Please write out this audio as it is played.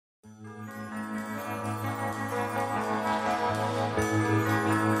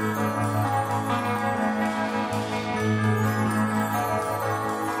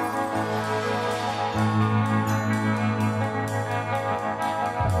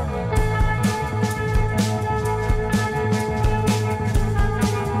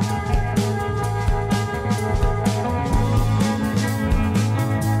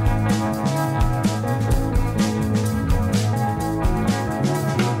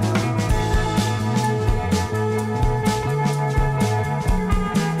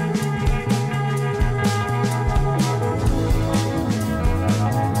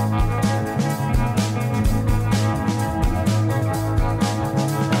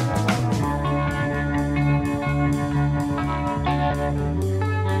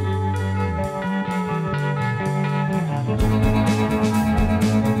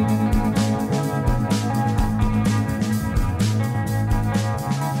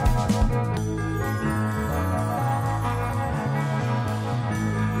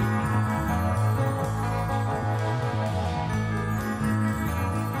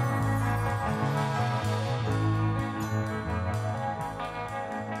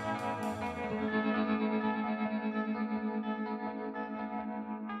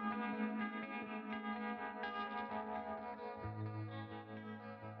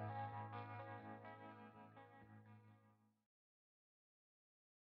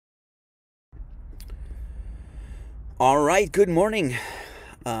All right, good morning.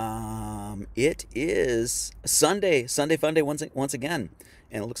 It is Sunday Fun Day once again,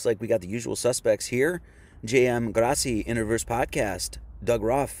 and it looks like we got the usual suspects here: J.M. Grassi, Interverse Podcast, Doug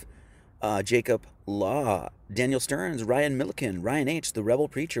Ruff, Jacob Law, Daniel Stearns, Ryan Milliken, Ryan H., the Rebel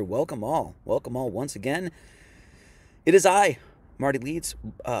Preacher. Welcome all once again. It is I, Marty Leeds,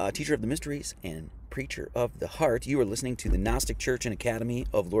 teacher of the mysteries and preacher of the heart. You are listening to the Gnostic Church and Academy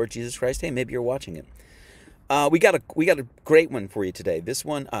of Lord Jesus Christ. Hey, maybe you're watching it. We got a great one for you today. This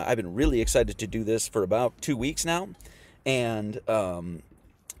one, I've been really excited to do this for about 2 weeks now, and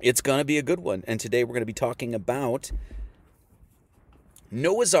it's going to be a good one. And today we're going to be talking about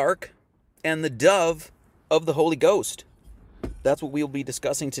Noah's Ark and the dove of the Holy Ghost. That's what we'll be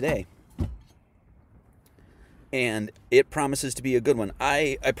discussing today. And it promises to be a good one.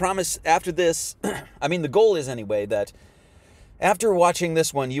 I promise after this, I mean, the goal is anyway that after watching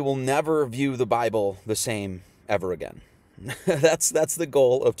this one, you will never view the Bible the same ever again. That's the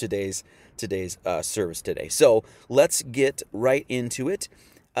goal of today's service today. So let's get right into it.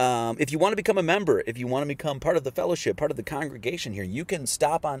 If you want to become a member, if you want to become part of the fellowship, part of the congregation here, you can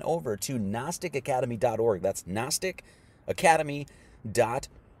stop on over to GnosticAcademy.org. That's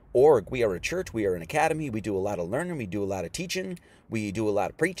GnosticAcademy.org. We are a church. We are an academy. We do a lot of learning. We do a lot of teaching. We do a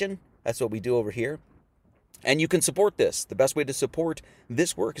lot of preaching. That's what we do over here. And you can support this. The best way to support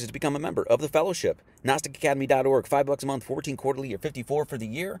this work is to become a member of the fellowship. GnosticAcademy.org, $5 a month, 14 quarterly, or 54 for the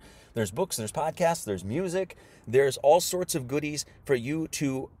year. There's books, there's podcasts, there's music. There's all sorts of goodies for you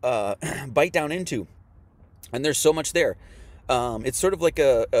to bite down into. And there's so much there. It's sort of like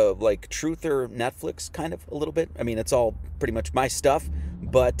a Truth or Netflix, kind of, a little bit. I mean, it's all pretty much my stuff.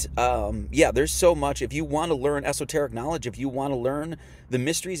 But, yeah, there's so much. If you want to learn esoteric knowledge, if you want to learn the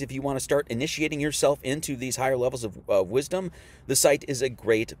mysteries, if you want to start initiating yourself into these higher levels of wisdom, the site is a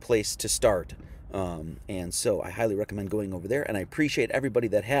great place to start. And so I highly recommend going over there. And I appreciate everybody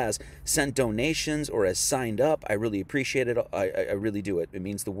that has sent donations or has signed up. I really appreciate it. I really do. It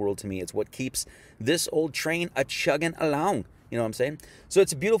means the world to me. It's what keeps this old train a-chugging along. You know what I'm saying? So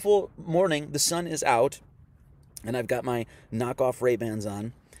it's a beautiful morning. The sun is out. And I've got my knockoff Ray-Bans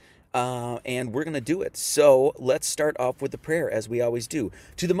on, and we're going to do it. So let's start off with the prayer, as we always do.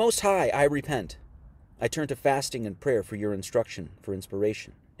 To the Most High, I repent. I turn to fasting and prayer for your instruction, for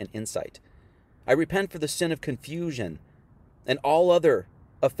inspiration and insight. I repent for the sin of confusion and all other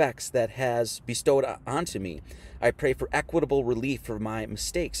effects that has bestowed onto me. I pray for equitable relief for my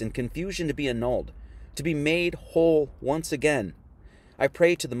mistakes and confusion to be annulled, to be made whole once again. I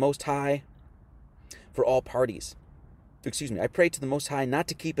pray to the Most High for all parties. I pray to the Most High not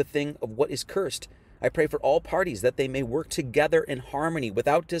to keep a thing of what is cursed. I pray for all parties that they may work together in harmony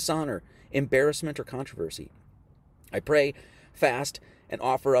without dishonor, embarrassment, or controversy. I pray, fast, and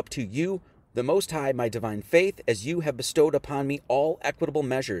offer up to you, the Most High, my divine faith, as you have bestowed upon me all equitable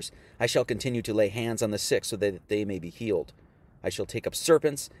measures. I shall continue to lay hands on the sick so that they may be healed. I shall take up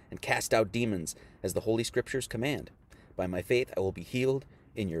serpents and cast out demons, as the Holy Scriptures command. By my faith I will be healed.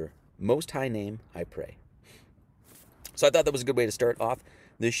 In your Most High name, I pray. So I thought that was a good way to start off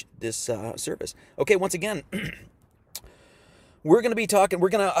this service. Okay, once again, we're going to be talking. We're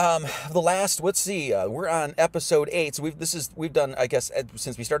going to we're on episode 8. So we've done, I guess,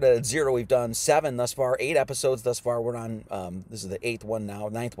 since we started at 0, we've done 7 thus far, 8 episodes thus far. We're on this is the 8th one now,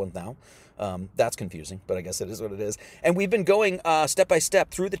 9th one now. That's confusing, but I guess it is what it is. And we've been going step by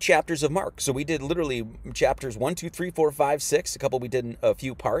step through the chapters of Mark. So we did literally chapters 1, 2, 3, 4, 5, 6. A couple we did in a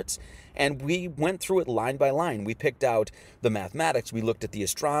few parts, and we went through it line by line. We picked out the mathematics. We looked at the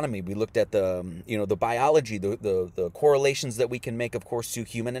astronomy. We looked at the the biology, the correlations that we can make, of course, to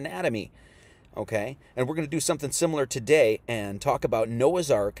human anatomy. Okay, and we're going to do something similar today and talk about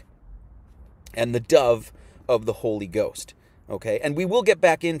Noah's Ark and the dove of the Holy Ghost. Okay, and we will get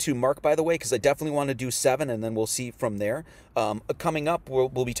back into Mark, by the way, because I definitely want to do 7, and then we'll see from there. Coming up,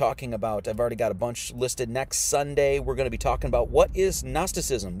 we'll be talking about, I've already got a bunch listed. Next Sunday, we're going to be talking about what is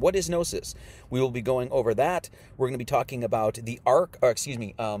Gnosticism, what is Gnosis. We will be going over that. We're going to be talking about the ark,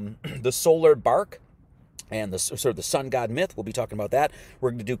 the solar bark, and the sort of the sun god myth. We'll be talking about that.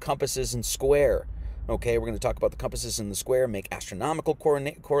 We're going to do compasses and square. Okay, we're going to talk about the compasses in the square, make astronomical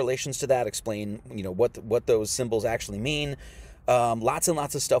correlations to that, explain, what those symbols actually mean. Lots and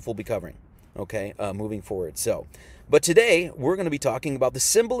lots of stuff we'll be covering, okay, moving forward. But today we're going to be talking about the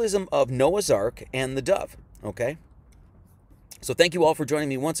symbolism of Noah's Ark and the dove, okay? So thank you all for joining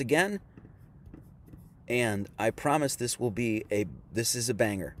me once again, and I promise this is a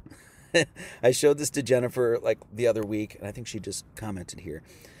banger. I showed this to Jennifer like the other week, and I think she just commented here.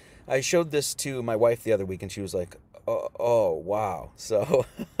 I showed this to my wife the other week, and she was like, Oh, wow. So,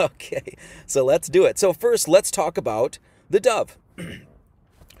 okay. So let's do it. So first, let's talk about the dove.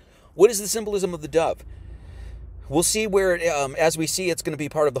 What is the symbolism of the dove? We'll see where, as we see, it's going to be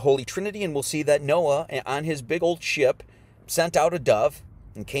part of the Holy Trinity, and we'll see that Noah, on his big old ship, sent out a dove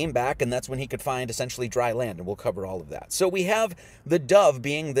and came back, and that's when he could find essentially dry land, and we'll cover all of that. So we have the dove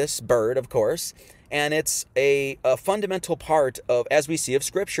being this bird, of course, and it's a fundamental part of, as we see, of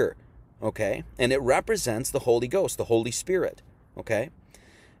Scripture, okay? And it represents the Holy Ghost, the Holy Spirit, okay?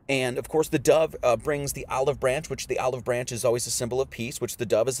 And, of course, the dove brings the olive branch, which the olive branch is always a symbol of peace, which the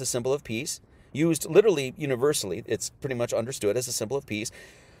dove is a symbol of peace. Used literally universally, it's pretty much understood as a symbol of peace.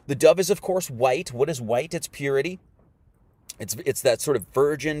 The dove is, of course, white. What is white? It's purity. It's that sort of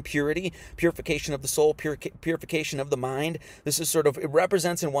virgin purity, purification of the soul, purification of the mind. This is sort of, it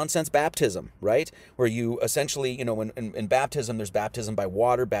represents in one sense baptism, right? Where you essentially, in baptism, there's baptism by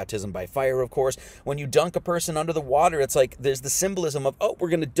water, baptism by fire, of course. When you dunk a person under the water, it's like there's the symbolism of, we're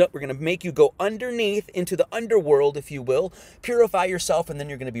gonna make you go underneath into the underworld, if you will, purify yourself, and then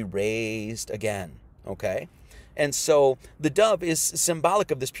you're gonna be raised again, okay? And so the dove is symbolic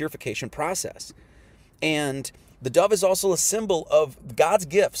of this purification process. And the dove is also a symbol of God's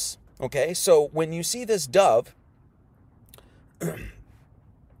gifts, okay? So when you see this dove,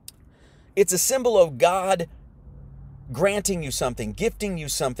 it's a symbol of God granting you something, gifting you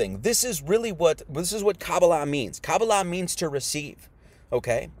something. This is what Kabbalah means. Kabbalah means to receive,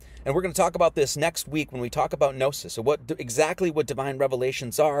 okay? And we're going to talk about this next week when we talk about Gnosis, so exactly what divine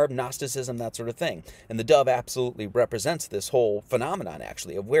revelations are, Gnosticism, that sort of thing. And the dove absolutely represents this whole phenomenon,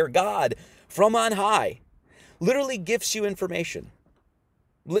 actually, of where God, from on high, literally gives you information.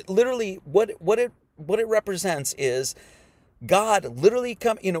 Literally, what it represents is God literally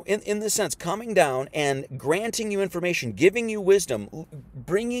in this sense, coming down and granting you information, giving you wisdom,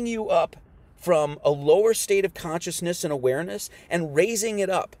 bringing you up from a lower state of consciousness and awareness and raising it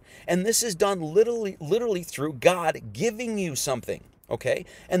up. And this is done literally through God giving you something, okay?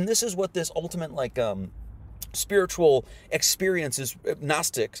 And this is what this ultimate, spiritual experience is,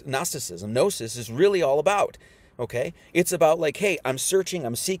 Gnosticism, Gnosis is really all about. Okay? It's about hey, I'm searching,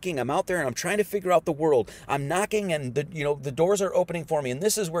 I'm seeking, I'm out there, and I'm trying to figure out the world. I'm knocking, and the doors are opening for me. And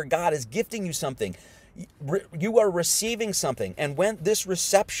this is where God is gifting you something. You are receiving something. And when this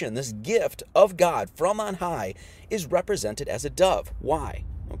reception, this gift of God from on high is represented as a dove. Why?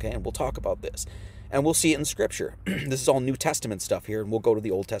 Okay? And we'll talk about this. And we'll see it in Scripture. This is all New Testament stuff here, and we'll go to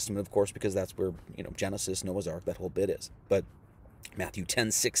the Old Testament, of course, because that's where, Genesis, Noah's Ark, that whole bit is. But Matthew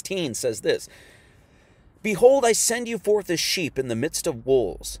 10:16 says this, "Behold, I send you forth as sheep in the midst of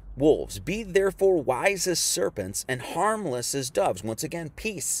wolves. Be therefore wise as serpents and harmless as doves." Once again,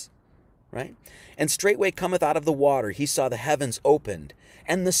 peace, right? "And straightway cometh out of the water, he saw the heavens opened,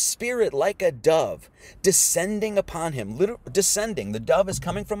 and the Spirit like a dove descending upon him." Descending. The dove is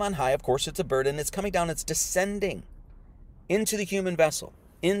coming from on high. Of course, it's a bird, and it's coming down. It's descending into the human vessel,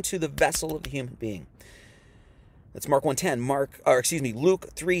 into the vessel of the human being. That's Mark 1:10. Luke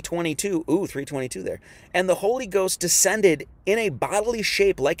 3:22. 3:22 there. "And the Holy Ghost descended in a bodily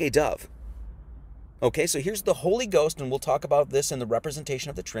shape like a dove." Okay, so here's the Holy Ghost, and we'll talk about this in the representation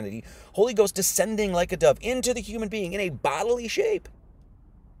of the Trinity. Holy Ghost descending like a dove into the human being in a bodily shape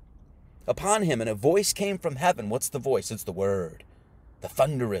upon him, and a voice came from heaven. What's the voice? It's the Word, the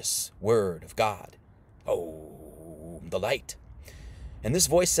thunderous Word of God. Oh, the light. "And this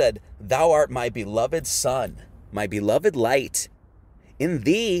voice said, Thou art my beloved Son, my beloved light. In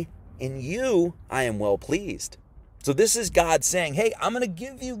thee, in you, I am well pleased." So this is God saying, hey, I'm going to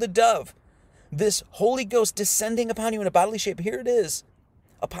give you the dove, this Holy Ghost descending upon you in a bodily shape. Here it is,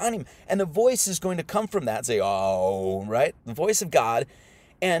 upon him. And the voice is going to come from that and say, oh, right? The voice of God.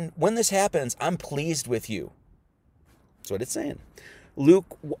 And when this happens, I'm pleased with you. That's what it's saying.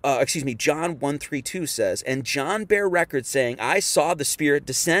 John 1:32 says, "And John bare record, saying, I saw the Spirit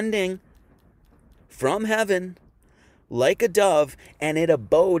descending from heaven like a dove, and it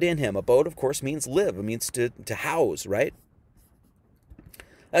abode in him." Abode, of course, means live. It means to house, right?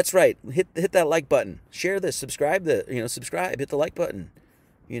 That's right. Hit that like button. Share this. Subscribe. Subscribe. Hit the like button.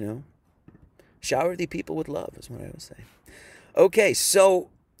 Shower the people with love is what I would say. Okay, so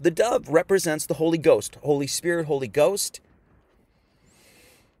the dove represents the Holy Ghost, Holy Spirit, Holy Ghost.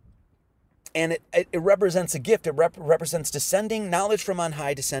 And it represents a gift. It represents descending, knowledge from on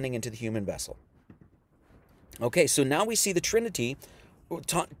high, descending into the human vessel. Okay, so now we see the Trinity,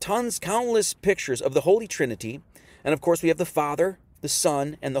 countless pictures of the Holy Trinity. And of course, we have the Father, the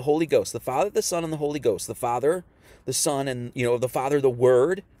Son, and the Holy Ghost. The Father, the Son, and the Holy Ghost. The Father, the Son, and, the Father, the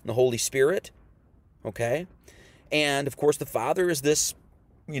Word, and the Holy Spirit. Okay? And of course, the Father is this,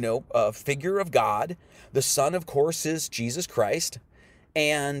 figure of God. The Son, of course, is Jesus Christ.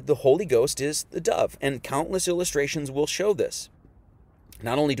 And the Holy Ghost is the dove. And countless illustrations will show this.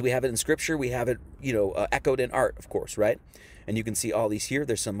 Not only do we have it in Scripture, we have it, echoed in art, of course, right? And you can see all these here.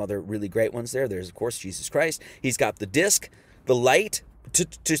 There's some other really great ones there. There's, of course, Jesus Christ. He's got the disc, the light,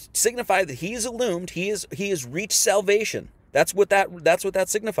 to signify that he is illumined. He has reached salvation. That's what that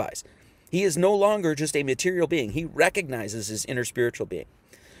signifies. He is no longer just a material being. He recognizes his inner spiritual being.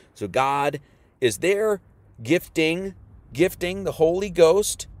 So God is there gifting the Holy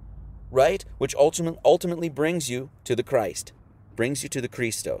Ghost, right? Which ultimately brings you to the Christ, brings you to the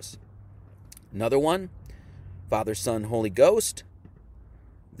Christos. Another one, Father, Son, Holy Ghost.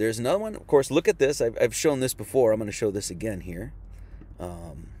 There's another one. Of course, look at this. I've shown this before. I'm going to show this again here.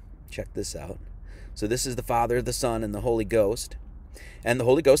 Check this out. So this is the Father, the Son, and the Holy Ghost. And the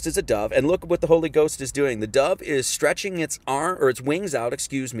Holy Ghost is a dove. And look what the Holy Ghost is doing. The dove is stretching its wings out,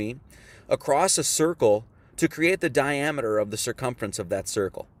 across a circle to create the diameter of the circumference of that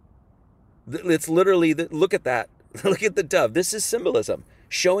circle. It's literally, look at that. Look at the dove. This is symbolism,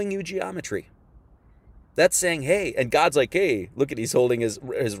 showing you geometry. That's saying, hey, and God's like, hey, look at, he's holding his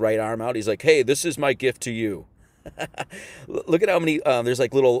right arm out. He's like, hey, this is my gift to you. Look at how many, there's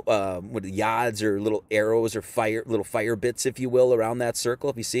like little yods or little arrows or little fire bits, if you will, around that circle.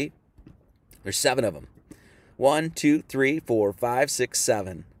 If you see, there's 7 of them. 1, 2, 3, 4, 5, 6,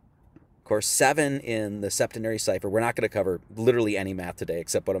 7. Of course, 7 in the septenary cipher. We're not going to cover literally any math today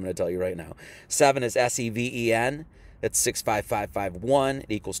except what I'm going to tell you right now. 7 is SEVEN. That's 65551. It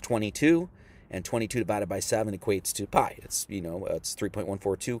equals 22. And 22 divided by 7 equates to pi. It's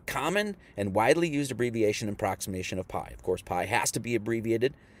 3.142. Common and widely used abbreviation and approximation of pi. Of course, pi has to be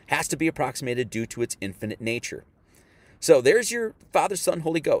abbreviated, has to be approximated due to its infinite nature. So there's your Father, Son,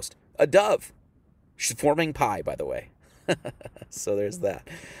 Holy Ghost. A dove. She's forming pi, by the way. So there's that.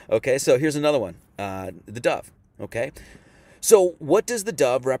 Okay, so here's another one. The dove. Okay. So what does the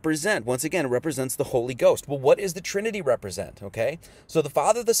dove represent? Once again, it represents the Holy Ghost. Well, what does the Trinity represent? Okay, so the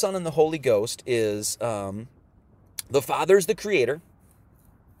Father, the Son, and the Holy Ghost is, the Father is the creator.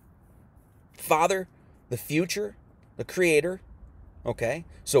 Father, the future, the creator. Okay,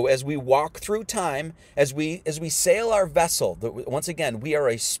 so as we walk through time, as we sail our vessel, once again, we are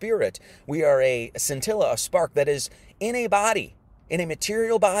a spirit. We are a scintilla, a spark that is in a body, in a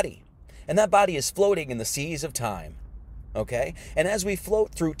material body. And that body is floating in the seas of time. Okay? And as we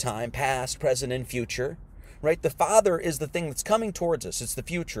float through time, past, present, and future, right? The Father is the thing that's coming towards us. It's the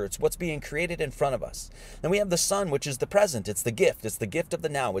future. It's what's being created in front of us. Then we have the Son, which is the present. It's the gift. It's the gift of the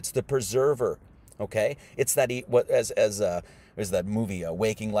now. It's the preserver. Okay? It's that, there's that movie,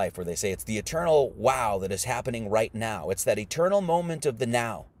 Waking Life, where they say it's the eternal wow that is happening right now. It's that eternal moment of the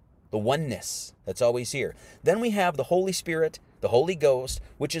now, the oneness that's always here. Then we have the Holy Spirit, the Holy Ghost,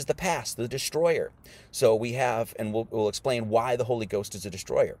 which is the past, the destroyer. So we have, and we'll explain why the Holy Ghost is a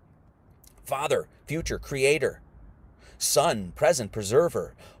destroyer. Father, future, creator. Son, present,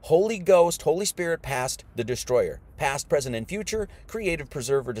 preserver. Holy Ghost, Holy Spirit, past, the destroyer. Past, present, and future, creative,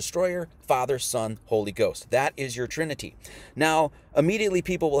 preserver, destroyer, Father, Son, Holy Ghost. That is your Trinity. Now, immediately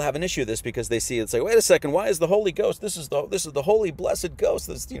people will have an issue with this because they see it, say, wait a second, why is the Holy Ghost? This is the holy, blessed Ghost,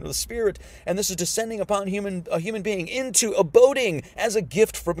 this, the Spirit, and this is descending upon a human being into abiding as a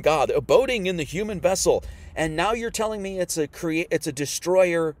gift from God, abiding in the human vessel. And now you're telling me it's a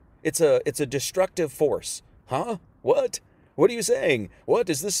destroyer, it's a destructive force. Huh? What? What are you saying? What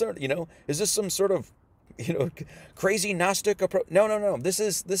is this is this some sort of, crazy Gnostic approach? No. This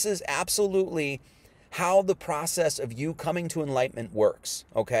is absolutely how the process of you coming to enlightenment works,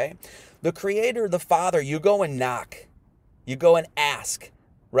 okay? The Creator, the Father, you go and knock. You go and ask,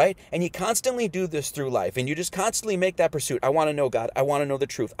 right? And you constantly do this through life, and you just constantly make that pursuit. I want to know God. I want to know the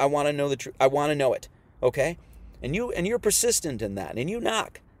truth. I want to know the truth. I want to know it, okay? And you're persistent in that, and you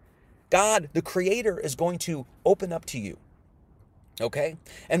knock. God, the Creator, is going to open up to you, okay?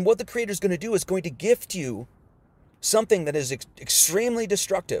 And what the Creator is going to do is going to gift you something that is extremely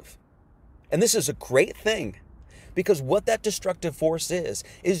destructive. And this is a great thing, because what that destructive force is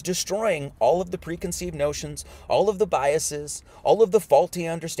destroying all of the preconceived notions, all of the biases, all of the faulty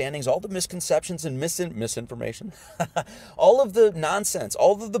understandings, all the misconceptions and misinformation, all of the nonsense,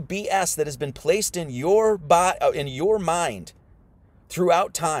 all of the BS that has been placed in your mind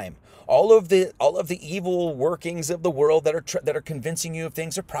throughout time. All of the evil workings of the world that are convincing you of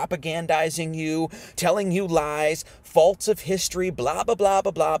things, are propagandizing you, telling you lies, faults of history, blah, blah, blah,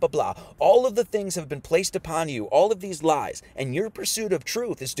 blah, blah, blah, blah. All of the things have been placed upon you, all of these lies. And your pursuit of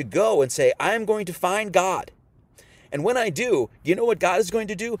truth is to go and say, I am going to find God. And when I do, you know what God is going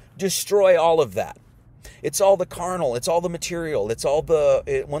to do? Destroy all of that. It's all the carnal, it's all the material, it's all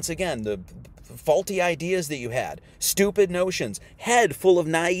once again, the faulty ideas that you had, stupid notions, head full of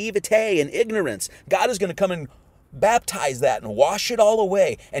naivete and ignorance. God is going to come and baptize that and wash it all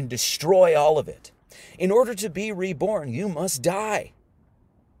away and destroy all of it. In order to be reborn, you must die.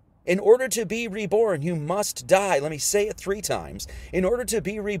 In order to be reborn, you must die. Let me say it 3 times. In order to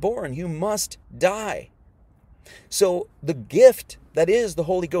be reborn, you must die. So the gift that is the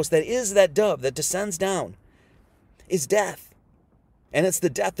Holy Ghost, that is that dove that descends down, is death. And it's the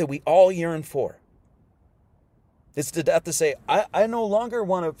death that we all yearn for. It's the death to say, I no longer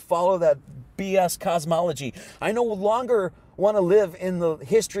want to follow that BS cosmology. I no longer want to live in the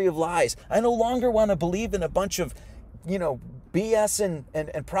history of lies. I no longer want to believe in a bunch of, BS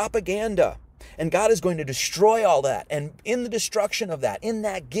and propaganda. And God is going to destroy all that. And in the destruction of that, in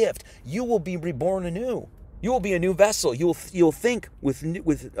that gift, you will be reborn anew. You will be a new vessel. You'll think with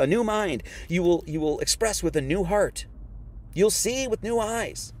a new mind. You will express with a new heart. You'll see with new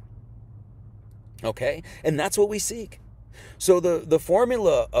eyes. Okay? And that's what we seek. So the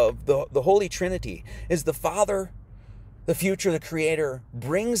formula of the Holy Trinity is the Father, the future, the Creator,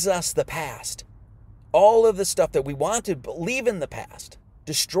 brings us the past. All of the stuff that we want to believe in the past.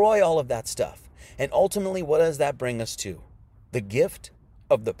 Destroy all of that stuff. And ultimately, what does that bring us to? The gift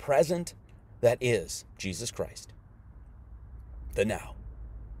of the present that is Jesus Christ. The now.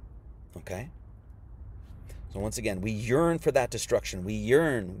 Okay? So once again, we yearn for that destruction. We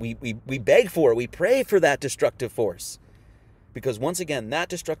yearn, we beg for it, we pray for that destructive force. Because once again, that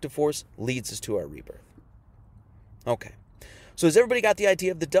destructive force leads us to our rebirth. Okay. So has everybody got the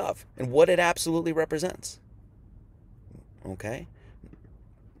idea of the dove and what it absolutely represents? Okay.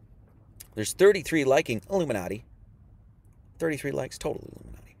 There's 33 liking Illuminati. 33 likes, total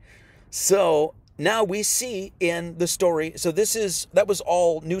Illuminati. So now we see in the story, so that was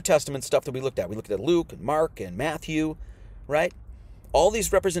all New Testament stuff that we looked at. We looked at Luke and Mark and Matthew, right? All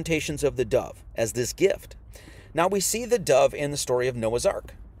these representations of the dove as this gift. Now we see the dove in the story of Noah's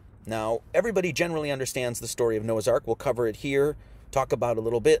Ark. Now, everybody generally understands the story of Noah's Ark. We'll cover it here, talk about it a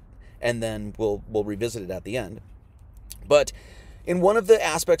little bit, and then we'll revisit it at the end. But in one of the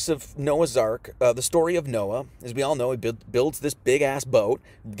aspects of Noah's Ark, the story of Noah, as we all know, he builds this big-ass boat,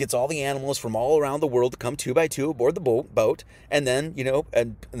 gets all the animals from all around the world to come 2 by 2 aboard the boat, and then,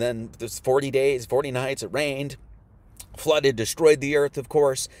 and then there's 40 days, 40 nights, it rained, flooded, destroyed the earth, of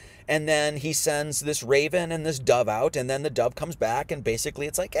course, and then he sends this raven and this dove out, and then the dove comes back, and basically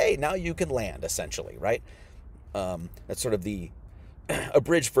it's like, hey, now you can land, essentially, right? That's sort of the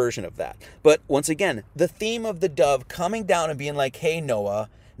abridged version of that. But once again, the theme of the dove coming down and being like, hey, Noah,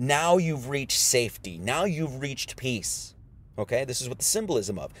 now you've reached safety. Now you've reached peace. Okay, this is what the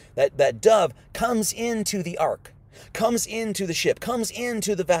symbolism of. That dove comes into the ark, comes into the ship, comes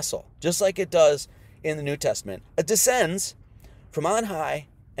into the vessel, just like it does in the New Testament. It descends from on high,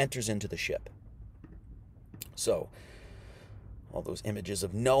 enters into the ship. So, all those images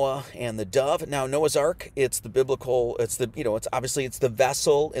of Noah and the dove. Now, Noah's Ark, it's the biblical, it's the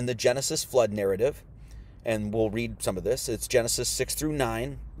vessel in the Genesis flood narrative. And we'll read some of this. It's Genesis 6 through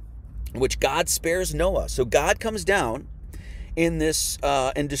 9, in which God spares Noah. So God comes down in this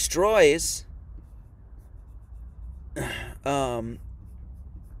and destroys. Sorry, I'm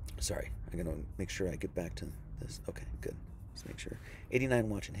going to make sure I get back to this. Okay, good. Let's make sure. 89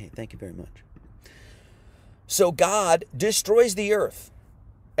 watching. Hey, thank you very much. So God destroys the earth.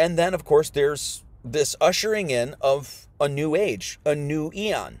 And then, of course, there's this ushering in of a new age, a new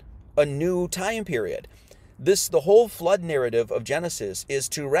eon, a new time period. The whole flood narrative of Genesis is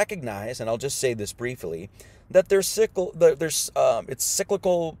to recognize, and I'll just say this briefly, that it's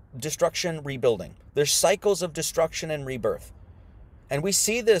cyclical destruction, rebuilding. There's cycles of destruction and rebirth. And we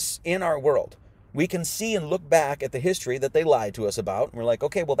see this in our world. We can see and look back at the history that they lied to us about. And we're like,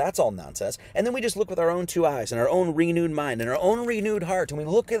 okay, well, that's all nonsense. And then we just look with our own 2 eyes and our own renewed mind and our own renewed heart. And we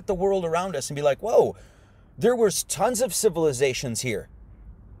look at the world around us and be like, whoa, there was tons of civilizations here.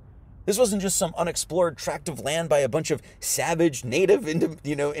 This wasn't just some unexplored tract of land by a bunch of savage Native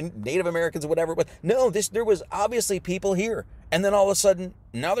Americans or whatever. But no, there was obviously people here. And then all of a sudden,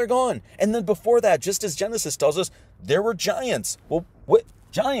 now they're gone. And then before that, just as Genesis tells us, there were giants. Well, what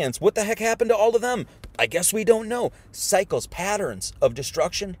giants? What the heck happened to all of them? I guess we don't know. Cycles, patterns of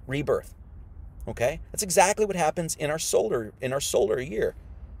destruction, rebirth. Okay? That's exactly what happens in our solar year.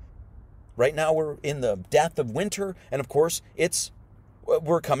 Right now we're in the death of winter, and of course,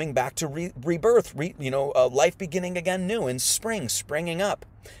 we're coming back to rebirth, life beginning again new in spring, springing up.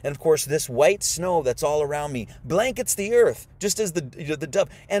 And of course, this white snow that's all around me blankets the earth, just as the dove.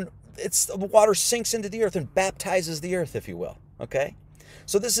 And the water sinks into the earth and baptizes the earth, if you will. Okay?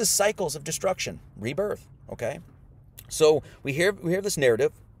 So this is cycles of destruction, rebirth, okay? So we hear this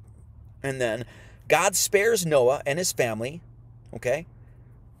narrative, and then God spares Noah and his family, okay?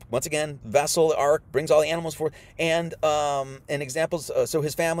 Once again, vessel, the ark, brings all the animals forth, and examples, so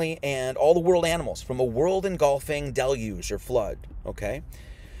his family and all the world animals from a world engulfing deluge or flood, okay?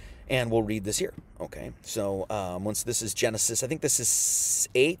 And we'll read this here, okay? So once this is Genesis, I think this is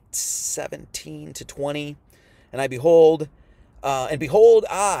 8:17 to 20, and behold,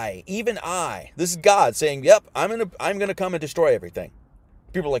 I, even I, this is God saying, yep, I'm gonna come and destroy everything.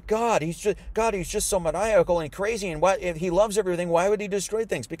 People are like, God, he's just so maniacal and crazy, and why, if he loves everything, why would he destroy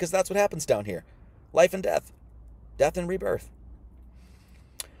things? Because that's what happens down here. Life and death. Death and rebirth.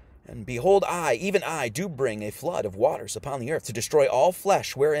 And behold, I, even I, do bring a flood of waters upon the earth to destroy all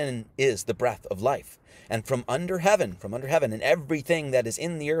flesh wherein is the breath of life. And from under heaven, and everything that is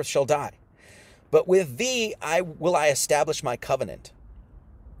in the earth shall die. But with thee will I establish my covenant.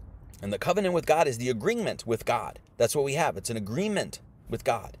 And the covenant with God is the agreement with God. That's what we have. It's an agreement with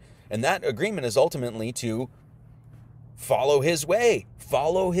God. And that agreement is ultimately to follow his way,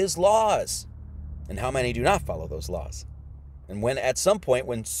 follow his laws. And how many do not follow those laws? And when at some point,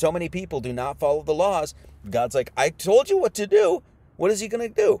 when so many people do not follow the laws, God's like, I told you what to do. What is he going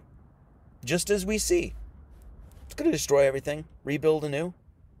to do? Just as we see. It's going to destroy everything, rebuild anew.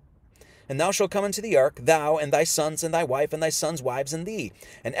 And thou shalt come into the ark, thou and thy sons and thy wife and thy sons' wives and thee.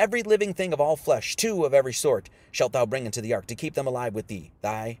 And every living thing of all flesh, two of every sort, shalt thou bring into the ark to keep them alive with thee.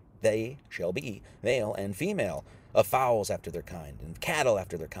 They shall be male and female, of fowls after their kind, and cattle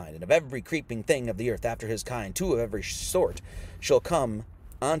after their kind, and of every creeping thing of the earth after his kind, two of every sort shall come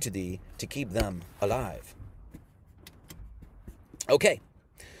unto thee to keep them alive. Okay,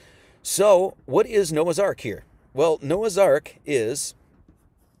 so what is Noah's Ark here? Well, Noah's Ark is...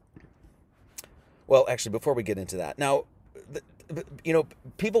 Well, actually, before we get into that, now,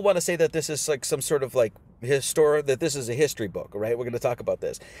 people want to say that this is like some sort of like that this is a history book, right? We're going to talk about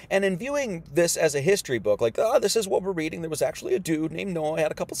this. And in viewing this as a history book, like, this is what we're reading. There was actually a dude named Noah,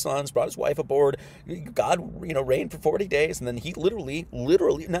 had a couple sons, brought his wife aboard. God, reigned for 40 days. And then he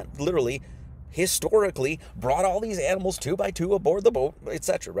historically brought all these animals 2 by 2 aboard the boat,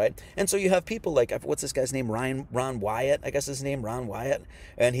 etc., right? And so you have people like, what's this guy's name? Ron Wyatt, I guess his name, Ron Wyatt.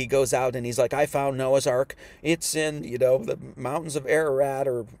 And he goes out and he's like, I found Noah's Ark. It's in, the mountains of Ararat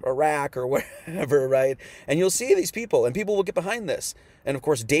or Iraq or whatever, right? And you'll see these people, and people will get behind this. And of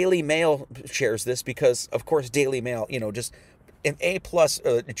course, Daily Mail shares this because, of course, Daily Mail, just an A-plus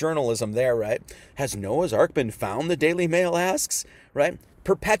journalism there, right? Has Noah's Ark been found, the Daily Mail asks, right?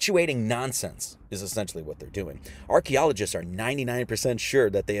 Perpetuating nonsense is essentially what they're doing. Archaeologists are 99%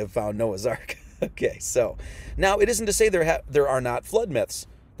 sure that they have found Noah's Ark. Okay, so now it isn't to say there are not flood myths.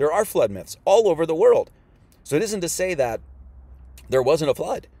 There are flood myths all over the world. So it isn't to say that there wasn't a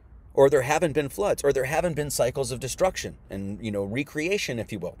flood, or there haven't been floods, or there haven't been cycles of destruction and, recreation,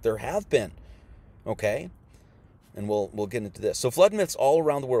 if you will. There have been, okay? And we'll get into this. So flood myths all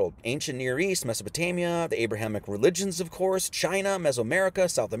around the world. Ancient Near East, Mesopotamia, the Abrahamic religions, of course, China, Mesoamerica,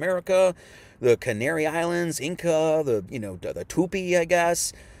 South America, the Canary Islands, Inca, the Tupi, I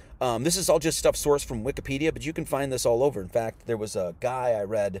guess. This is all just stuff sourced from Wikipedia, but you can find this all over. In fact, there was a guy I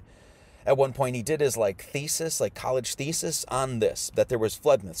read at one point, he did his college thesis on this, that there was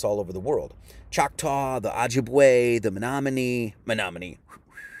flood myths all over the world. Choctaw, the Ojibwe, the Menominee,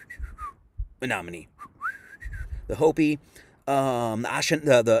 the Hopi, the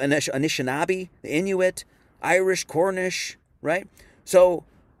Anishinaabe, the Inuit, Irish, Cornish, right? So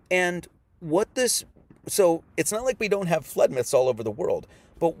it's not like we don't have flood myths all over the world,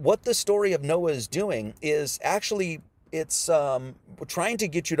 but what the story of Noah is doing is actually, it's trying to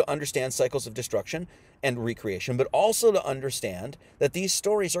get you to understand cycles of destruction and recreation, but also to understand that these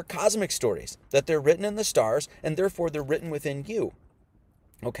stories are cosmic stories, that they're written in the stars, and therefore they're written within you.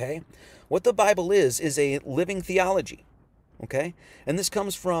 Okay? What the Bible is a living theology. Okay? And this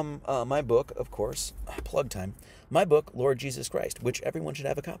comes from my book, of course, plug time. My book, Lord Jesus Christ, which everyone should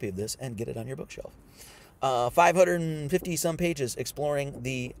have a copy of this and get it on your bookshelf. 550 some pages exploring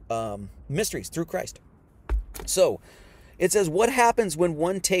the mysteries through Christ. So, it says, what happens when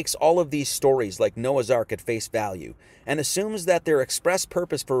one takes all of these stories like Noah's Ark at face value and assumes that their express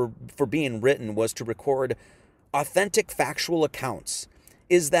purpose for being written was to record authentic factual accounts?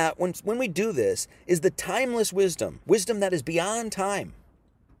 Is that when we do this, is the timeless wisdom that is beyond time,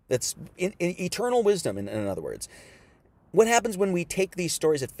 that's in eternal wisdom, in other words. What happens when we take these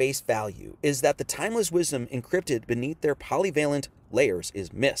stories at face value is that the timeless wisdom encrypted beneath their polyvalent layers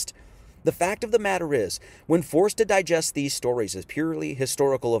is missed. The fact of the matter is, when forced to digest these stories as purely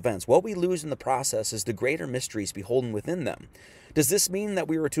historical events, what we lose in the process is the greater mysteries beholden within them. Does this mean that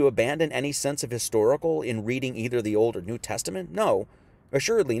we are to abandon any sense of historical in reading either the Old or New Testament? No,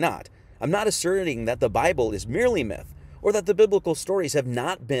 assuredly not. I'm not asserting that the Bible is merely myth, or that the biblical stories have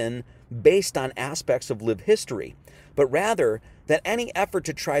not been based on aspects of lived history, but rather that any effort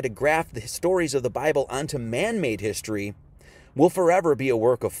to try to graft the stories of the Bible onto man-made history will forever be a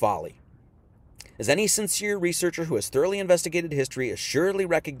work of folly. As any sincere researcher who has thoroughly investigated history assuredly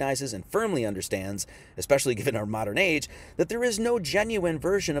recognizes and firmly understands, especially given our modern age, that there is no genuine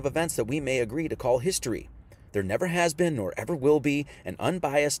version of events that we may agree to call history. There never has been nor ever will be an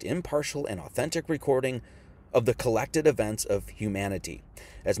unbiased, impartial, and authentic recording of the collected events of humanity.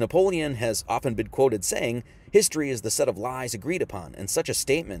 As Napoleon has often been quoted saying, history is the set of lies agreed upon, and such a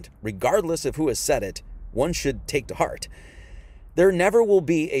statement, regardless of who has said it, one should take to heart. There never will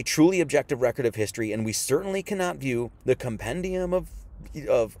be a truly objective record of history, and we certainly cannot view the compendium of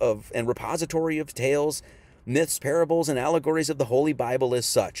and repository of tales, myths, parables, and allegories of the Holy Bible as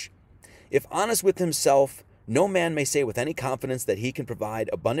such. If honest with himself, no man may say with any confidence that he can provide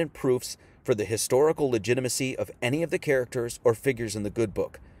abundant proofs for the historical legitimacy of any of the characters or figures in the good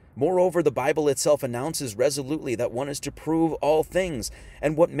book. Moreover, the Bible itself announces resolutely that one is to prove all things,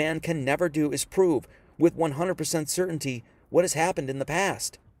 and what man can never do is prove, with 100% certainty, what has happened in the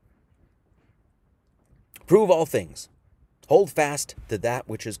past. Prove all things. Hold fast to that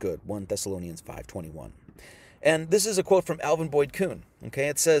which is good. 1 Thessalonians 5:21. And this is a quote from Alvin Boyd Kuhn. Okay,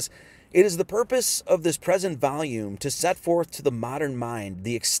 it says, "It is the purpose of this present volume to set forth to the modern mind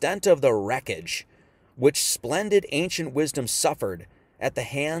the extent of the wreckage which splendid ancient wisdom suffered at the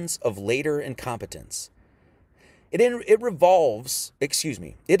hands of later incompetence. It involves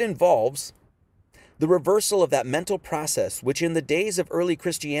the reversal of that mental process which in the days of early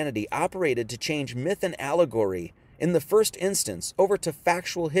Christianity operated to change myth and allegory in the first instance over to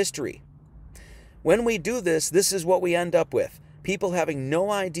factual history. When we do this, this is what we end up with. People having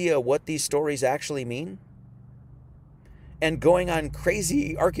no idea what these stories actually mean and going on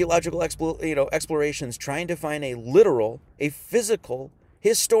crazy archaeological explorations trying to find a literal, a physical,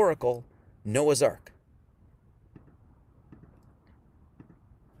 historical Noah's Ark."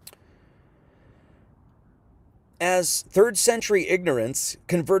 As 3rd century ignorance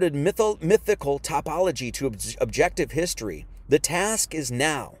converted mythical topology to objective history, the task is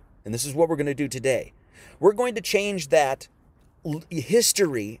now, and this is what we're going to do today, we're going to change that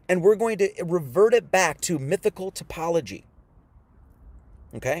history and we're going to revert it back to mythical topology.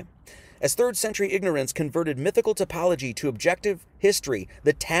 Okay? As 3rd century ignorance converted mythical topology to objective history,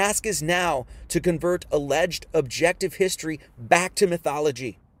 the task is now to convert alleged objective history back to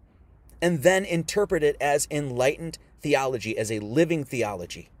mythology, and then interpret it as enlightened theology, as a living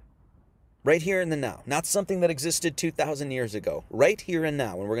theology. Right here in the now. Not something that existed 2,000 years ago. Right here and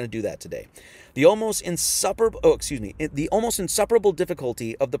now, and we're going to do that today. The almost insuperable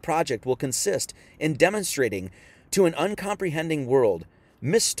difficulty of the project will consist in demonstrating to an uncomprehending world,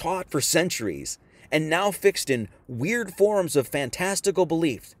 mistaught for centuries, and now fixed in weird forms of fantastical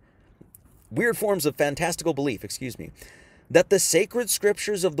belief, that the sacred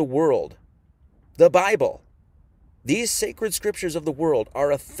scriptures of the world, the Bible, these sacred scriptures of the world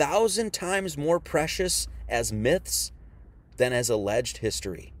are 1,000 times more precious as myths than as alleged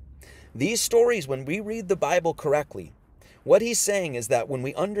history. These stories, when we read the Bible correctly, what he's saying is that when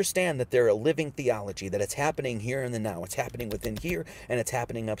we understand that they're a living theology, that it's happening here in the now, it's happening within here, and it's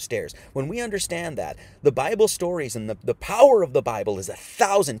happening upstairs. When we understand that, the Bible stories and the power of the Bible is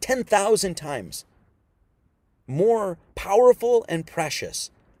 1,000, 10,000 times more powerful and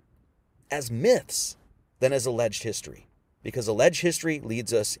precious as myths than as alleged history. Because alleged history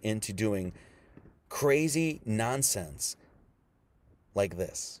leads us into doing crazy nonsense like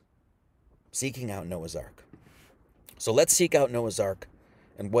this. Seeking out Noah's Ark. So let's seek out Noah's Ark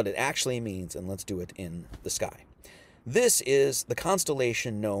and what it actually means, and let's do it in the sky. This is the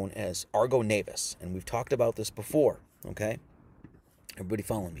constellation known as Argo Navis, and we've talked about this before, okay? Everybody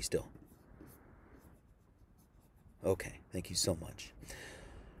following me still? Okay, thank you so much.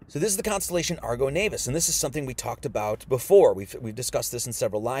 So this is the constellation Argo Navis, and this is something we talked about before. We've discussed this in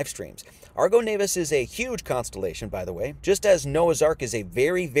several live streams. Argo Navis is a huge constellation, by the way, just as Noah's Ark is a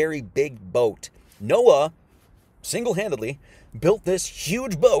very, very big boat. Noah, single-handedly, built this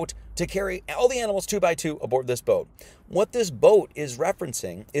huge boat to carry all the animals 2x2 aboard this boat. What this boat is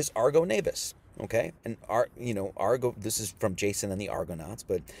referencing is Argo Navis, okay? And Argo, this is from Jason and the Argonauts,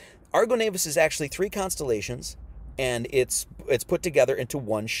 but Argo Navis is actually 3 constellations, and it's put together into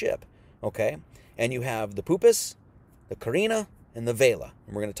one ship, okay? And you have the Puppis, the Carina, and the vela.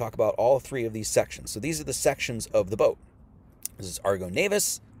 And we're going to talk about all three of these sections. So these are the sections of the boat. This is Argo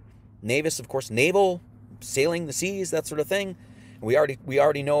Navis. Navis, of course, naval, sailing the seas, that sort of thing. And we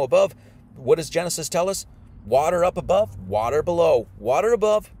already know above. What does Genesis tell us? Water up above, water below. Water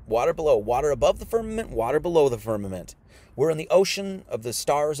above, water below. Water above the firmament, water below the firmament. We're in the ocean of the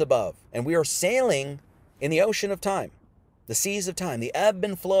stars above. And we are sailing in the ocean of time. The seas of time, the ebb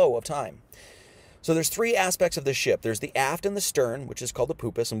and flow of time. So there's three aspects of the ship. There's the aft and the stern, which is called the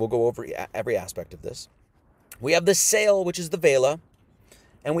poopus, and we'll go over every aspect of this. We have the sail, which is the vela,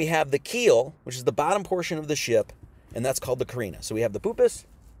 and we have the keel, which is the bottom portion of the ship, and that's called the carina. So we have the poopus.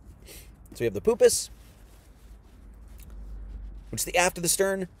 So we have the poopus, which is the aft of the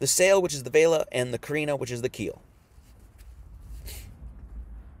stern, the sail, which is the vela, and the carina, which is the keel.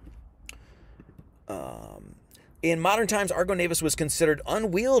 In modern times, Argo Navis was considered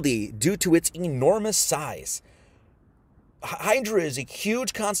unwieldy due to its enormous size. Hydra is a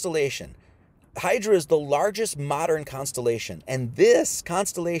huge constellation. Hydra is the largest modern constellation, and this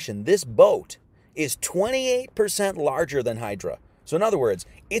constellation, this boat, is 28% larger than Hydra. So in other words,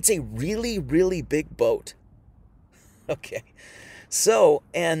 it's a really, really big boat. Okay. So,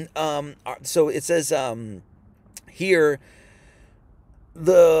 and so it says here,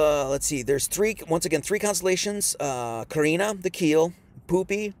 let's see, there's three constellations, Carina, the keel,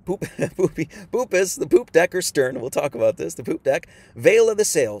 Poopus, the poop deck or stern, we'll talk about this, the poop deck, Vela, the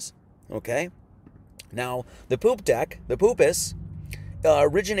sails, okay? Now, the poop deck, the poopus,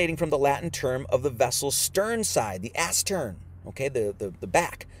 originating from the Latin term of the vessel's stern side, the astern, okay, the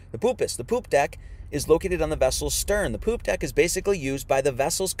back. The poopus, the poop deck, is located on the vessel's stern. The poop deck is basically used by the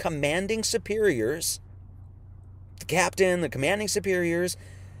vessel's commanding superiors, the captain, the commanding superiors,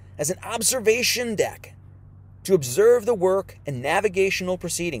 as an observation deck to observe the work and navigational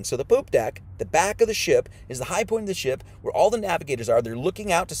proceedings. So the poop deck, the back of the ship, is the high point of the ship where all the navigators are. They're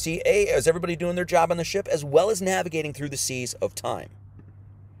looking out to see, is everybody doing their job on the ship, as well as navigating through the seas of time.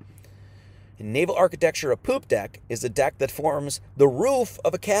 In naval architecture, a poop deck is a deck that forms the roof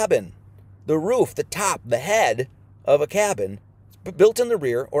of a cabin. The roof, the top, the head of a cabin, built in the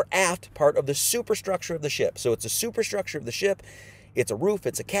rear or aft part of the superstructure of the ship. So it's a superstructure of the ship. It's a roof.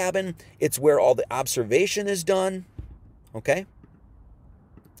 It's a cabin. It's where all the observation is done. Okay?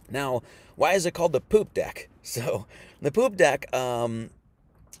 Now, why is it called the poop deck? So the poop deck,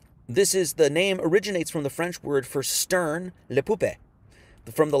 this is, the name originates from the French word for stern, le poupe,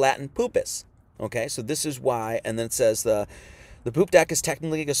 from the Latin pupus. Okay? So this is why, and then it says the poop deck is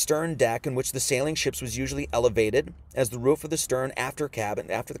technically a stern deck in which the sailing ships was usually elevated as the roof of the stern after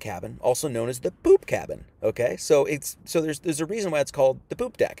the cabin, also known as the poop cabin. Okay, so there's a reason why it's called the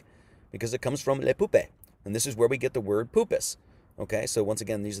poop deck, because it comes from le poupe, and this is where we get the word poopus. Okay, so once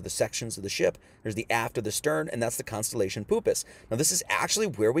again, these are the sections of the ship. There's the aft of the stern, and that's the constellation poopus. Now this is actually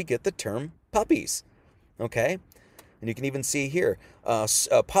where we get the term puppies. Okay. And you can even see here,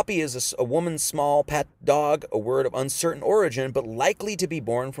 a puppy is a woman's small pet dog, a word of uncertain origin, but likely to be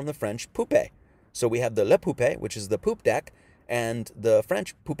born from the French poupée. So we have the le poupée, which is the poop deck, and the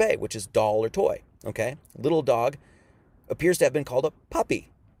French poupée, which is doll or toy. Okay, little dog appears to have been called a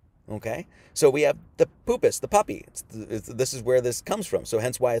puppy. Okay, so we have the poopus, the puppy. This is where this comes from. So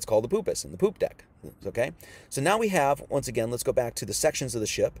hence why it's called the poopus and the poop deck. Okay, so now we have, once again, let's go back to the sections of the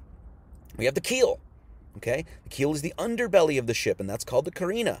ship. We have the keel. Okay, the keel is the underbelly of the ship, and that's called the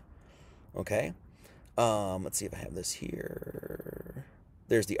carina. Okay, let's see if I have this here.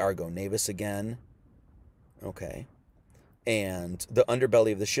 There's the Argo Navis again. Okay, and the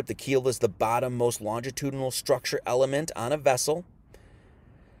underbelly of the ship, the keel is the bottom most longitudinal structure element on a vessel.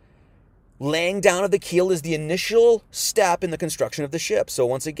 Laying down of the keel is the initial step in the construction of the ship. So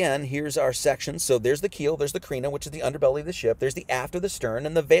once again, here's our section. So there's the keel, there's the carina, which is the underbelly of the ship. There's the aft of the stern,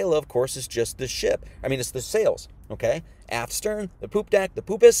 and the vela, of course, is just the ship. I mean, it's the sails, okay? Aft stern, the poop deck, the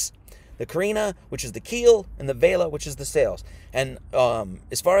poopus, the carina, which is the keel, and the vela, which is the sails. And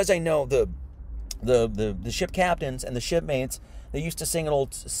as far as I know, the ship captains and the shipmates, they used to sing an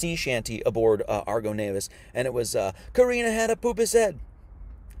old sea shanty aboard Argo Navis, and it was, Carina had a poopus head.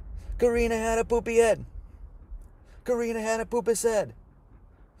 Carina had a poopy head. Carina had a poopus head.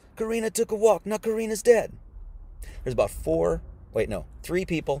 Carina took a walk. Now Carina's dead. There's about 3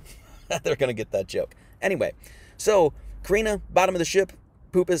 people that are going to get that joke. Anyway, so Carina, bottom of the ship,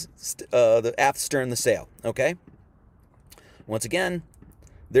 poopus, the aft stern, the sail. Okay? Once again,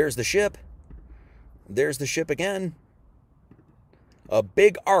 there's the ship. There's the ship again. A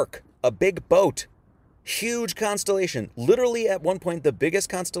big ark. A big boat. Huge constellation, literally at one point the biggest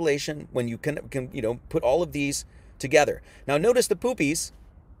constellation when you can put all of these together. Now notice the poopies,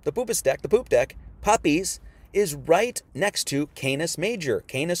 the poopus deck, the poop deck, puppies, is right next to Canis Major.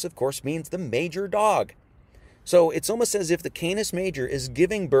 Canis, of course, means the major dog. So it's almost as if the Canis Major is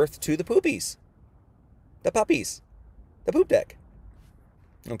giving birth to the poopies, the puppies, the poop deck.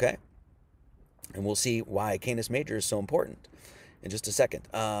 Okay? And we'll see why Canis Major is so important in just a second.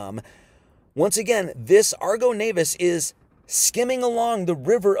 Once again, this Argo Navis is skimming along the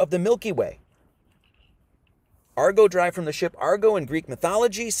river of the Milky Way. Argo derived from the ship Argo in Greek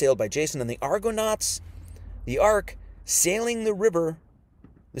mythology, sailed by Jason and the Argonauts. The Ark sailing the river,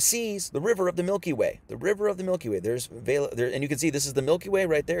 the seas, the river of the Milky Way. The river of the Milky Way. And you can see this is the Milky Way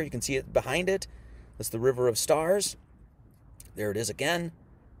right there. You can see it behind it. That's the river of stars. There it is again.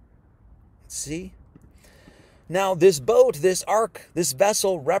 Let's see. Now, this boat, this ark, this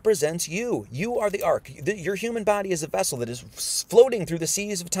vessel represents you. You are the ark. Your human body is a vessel that is floating through the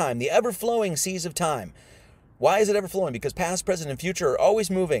seas of time, the ever-flowing seas of time. Why is it ever-flowing? Because past, present, and future are always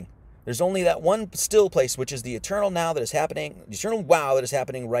moving. There's only that one still place, which is the eternal now that is happening, the eternal wow that is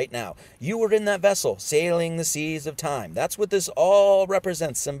happening right now. You were in that vessel, sailing the seas of time. That's what this all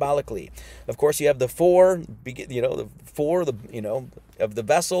represents symbolically. Of course, you have the four, of the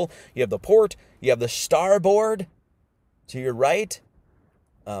vessel. You have the port. You have the starboard to your right.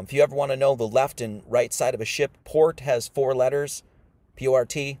 If you ever want to know the left and right side of a ship, port has 4 letters.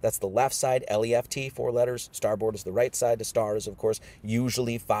 P-O-R-T, that's the left side, L-E-F-T, 4 letters. Starboard is the right side. The star is, of course,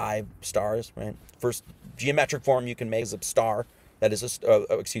 usually 5 stars, right? First geometric form you can make is a star. That is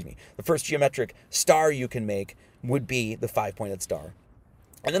the first geometric star you can make would be the 5-pointed star.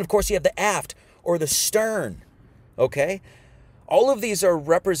 And then, of course, you have the aft, or the stern, okay? All of these are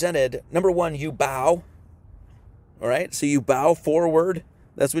represented. Number 1, you bow, all right? So you bow forward.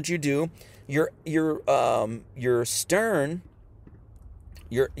 That's what you do. Your stern...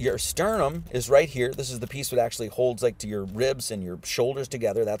 Your sternum is right here. This is the piece that actually holds like to your ribs and your shoulders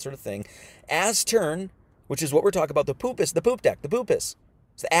together, that sort of thing. Astern, which is what we're talking about, the poop deck, the poopus.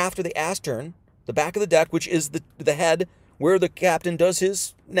 It's after the astern, the back of the deck, which is the head where the captain does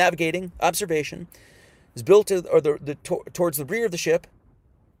his navigating observation, is built towards the rear of the ship.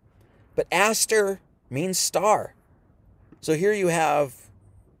 But aster means star. So here you have,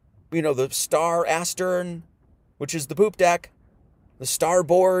 the star astern, which is the poop deck. The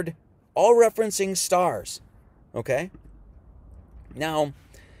starboard, all referencing stars, okay? Now,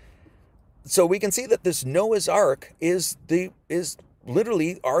 so we can see that this Noah's Ark is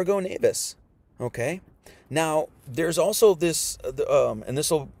literally Argo Navis, okay? Now, there's also this, and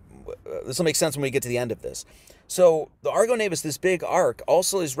this will make sense when we get to the end of this. So the Argo Navis, this big ark,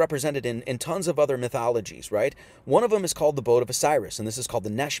 also is represented in tons of other mythologies, right? One of them is called the Boat of Osiris, and this is called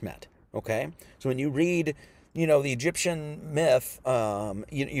the Neshmet, okay? So when you read... the Egyptian myth,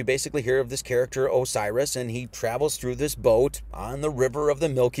 you basically hear of this character, Osiris, and he travels through this boat on the river of the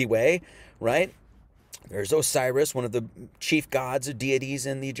Milky Way, right? There's Osiris, one of the chief gods or deities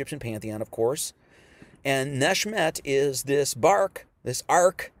in the Egyptian pantheon, of course. And Neshmet is this bark, this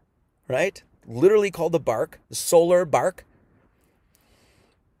ark, right? Literally called the bark, the solar bark.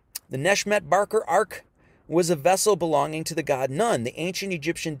 The Neshmet Barker Ark was a vessel belonging to the god Nun. The ancient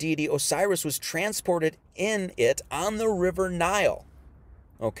Egyptian deity Osiris was transported in it on the river Nile.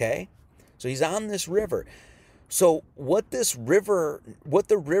 Okay? So he's on this river. So what the river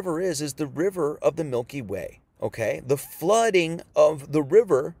is the river of the Milky Way. Okay? The flooding of the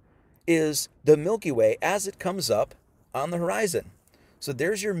river is the Milky Way as it comes up on the horizon. So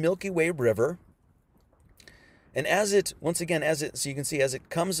there's your Milky Way River. And so you can see as it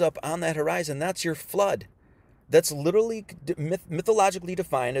comes up on that horizon, that's your flood. That's literally mythologically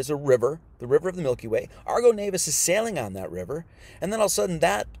defined as a river, the river of the Milky Way. Argo Navis is sailing on that river, and then all of a sudden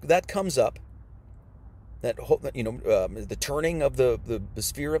that comes up. The turning of the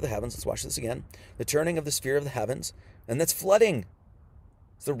sphere of the heavens. Let's watch this again. The turning of the sphere of the heavens, and that's flooding.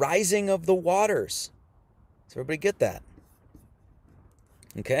 It's the rising of the waters. Does everybody get that?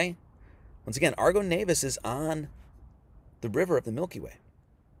 Okay. Once again, Argo Navis is on the river of the Milky Way.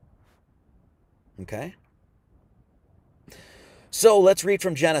 Okay. So let's read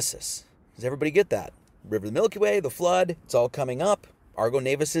from Genesis. Does everybody get that? River of the Milky Way, the flood, it's all coming up. Argo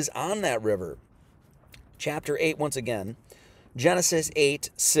Navis is on that river. Chapter 8, once again. Genesis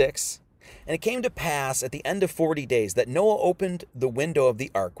 8:6. And it came to pass at the end of 40 days that Noah opened the window of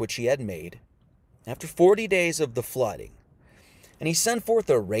the ark which he had made, after 40 days of the flooding. And he sent forth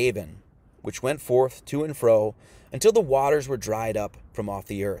a raven, which went forth to and fro, until the waters were dried up from off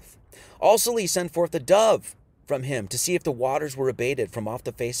the earth. Also he sent forth a dove from him to see if the waters were abated from off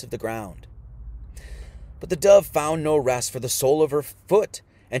the face of the ground. But the dove found no rest for the sole of her foot,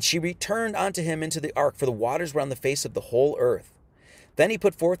 and she returned unto him into the ark, for the waters were on the face of the whole earth. Then he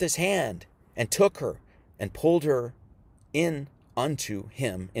put forth his hand, and took her, and pulled her in unto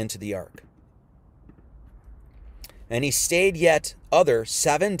him into the ark. And he stayed yet other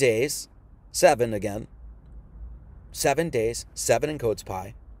 7 days, 7 again, 7 days, 7 in Coates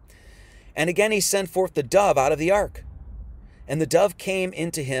pie. And again he sent forth the dove out of the ark. And the dove came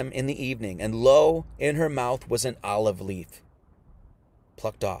into him in the evening, and lo, in her mouth was an olive leaf,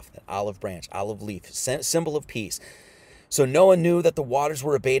 plucked off, an olive branch, olive leaf, symbol of peace. So Noah knew that the waters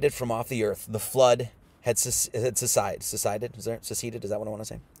were abated from off the earth. The flood had subsided. Seceded? Is that what I want to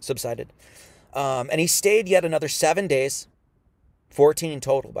say? Subsided. And he stayed yet another 7 days, 14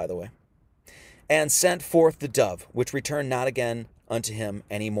 total, by the way, and sent forth the dove, which returned not again unto him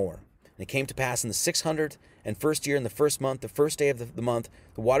any more. And it came to pass in the 601st year, in the first month, the first day of the month,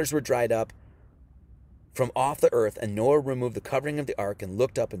 the waters were dried up from off the earth, and Noah removed the covering of the ark and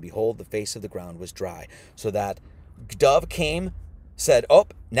looked up, and behold, the face of the ground was dry. So that dove came, said, oh,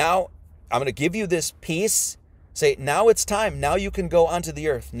 now I'm going to give you this peace. Say, now it's time. Now you can go onto the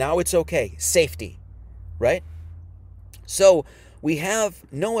earth. Now it's okay. Safety, right? So we have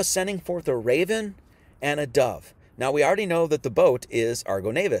Noah sending forth a raven and a dove. Now we already know that the boat is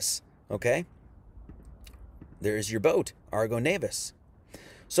Argo Navis, okay? There's your boat, Argo Navis.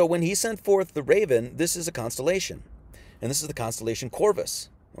 So when he sent forth the raven, this is a constellation. And this is the constellation Corvus,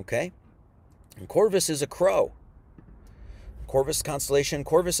 okay? And Corvus is a crow. Corvus constellation.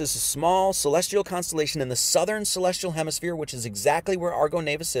 Corvus is a small celestial constellation in the southern celestial hemisphere, which is exactly where Argo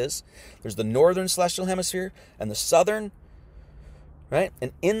Navis is. There's the northern celestial hemisphere and the southern, right?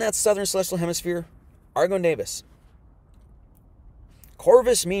 And in that southern celestial hemisphere, Argo Navis.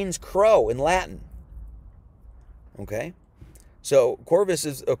 Corvus means crow in Latin. Okay? So Corvus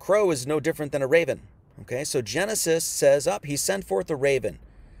is a crow is no different than a raven. Okay? So Genesis says, up, he sent forth a raven,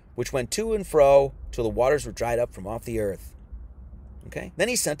 which went to and fro till the waters were dried up from off the earth. Okay? Then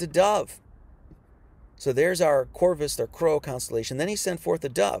he sent a dove. So there's our Corvus, our crow constellation. Then he sent forth a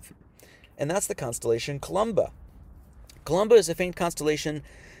dove. And that's the constellation Columba. Columba is a faint constellation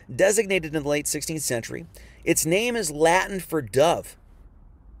designated in the late 16th century. Its name is Latin for dove.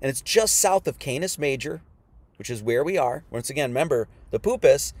 And it's just south of Canis Major, which is where we are. Once again, remember, the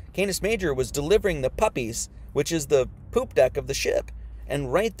Pupus, Canis Major, was delivering the puppies, which is the poop deck of the ship.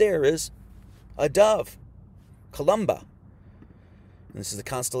 And right there is a dove, Columba. And this is the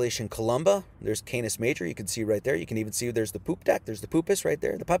constellation Columba. There's Canis Major, you can see right there. You can even see there's the poop deck. There's the Pupus right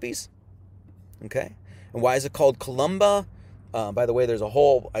there, the puppies. Okay? And why is it called Columba? By the way, there's a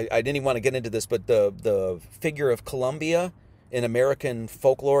whole, I didn't even want to get into this, but the figure of Columbia in American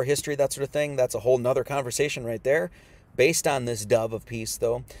folklore, history, that sort of thing, that's a whole nother conversation right there, based on this dove of peace,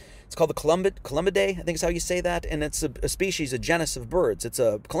 though. It's called the Columbidae, I think is how you say that, and it's a species, a genus of birds.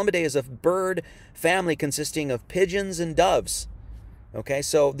 Columbidae is a bird family consisting of pigeons and doves. Okay,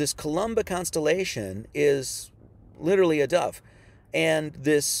 so this Columba constellation is literally a dove, and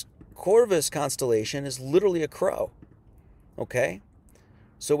this Corvus constellation is literally a crow. Okay,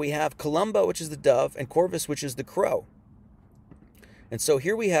 so we have Columba, which is the dove, and Corvus, which is the crow. And so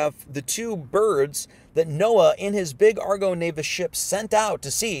here we have the two birds that Noah in his big Argo Navis ship sent out to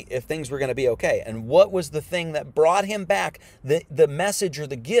see if things were going to be okay. And what was the thing that brought him back, the message or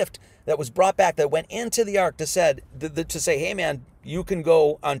the gift that was brought back that went into the ark to say, hey man, you can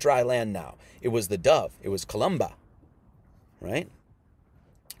go on dry land now? It was the dove. It was Columba, right?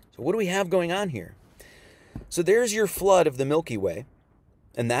 So what do we have going on here? So there's your flood of the Milky Way.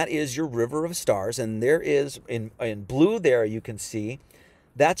 And that is your river of stars. And there is, in blue there, you can see,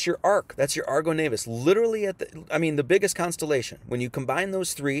 that's your ark. That's your Argo Navis. Literally the biggest constellation. When you combine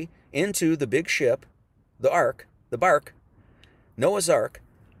those three into the big ship, the ark, the bark, Noah's Ark,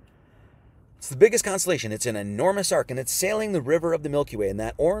 it's the biggest constellation. It's an enormous ark, and it's sailing the river of the Milky Way. And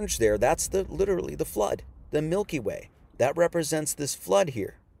that orange there, that's literally the flood, the Milky Way. That represents this flood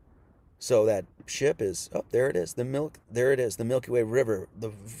here. So that ship is, there it is, the Milky Way River, the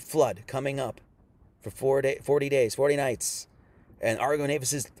flood coming up for 40 days, 40 nights. And Argo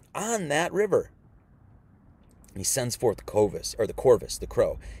Navis is on that river. He sends forth the Corvus, the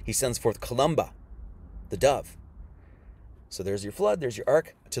crow. He sends forth Columba, the dove. So there's your flood, there's your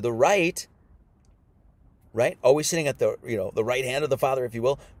ark. To the right, always sitting at the right hand of the Father, if you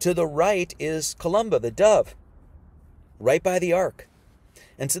will. To the right is Columba, the dove, right by the ark.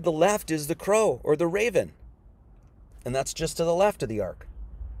 And to the left is the crow or the raven. And that's just to the left of the ark.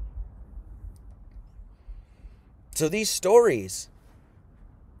 So these stories,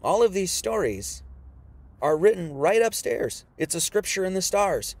 all of these stories, are written right upstairs. It's a scripture in the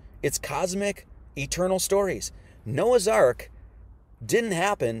stars. It's cosmic, eternal stories. Noah's Ark didn't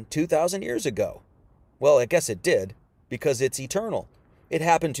happen 2,000 years ago. Well, I guess it did, because it's eternal. It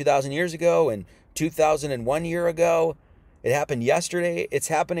happened 2,000 years ago, and 2001 year ago. It happened yesterday. It's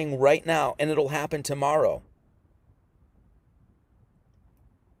happening right now, and it'll happen tomorrow.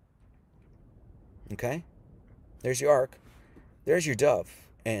 Okay? There's your ark. There's your dove.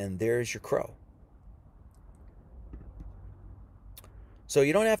 And there's your crow. So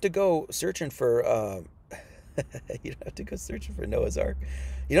you don't have to go searching for you don't have to go searching for Noah's Ark.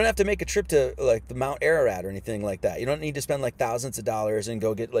 You don't have to make a trip to like the Mount Ararat or anything like that. You don't need to spend like thousands of dollars and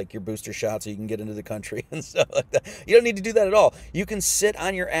go get like your booster shot so you can get into the country and stuff like that. You don't need to do that at all. You can sit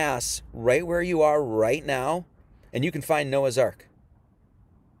on your ass right where you are right now, and you can find Noah's Ark.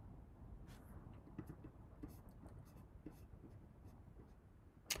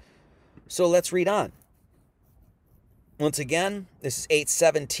 So let's read on. Once again, this is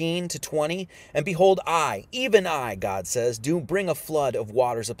 8:17 to 20. And behold, I, even I, God says, do bring a flood of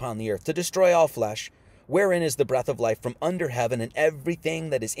waters upon the earth to destroy all flesh, wherein is the breath of life from under heaven, and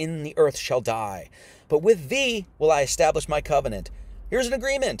everything that is in the earth shall die. But with thee will I establish my covenant. Here's an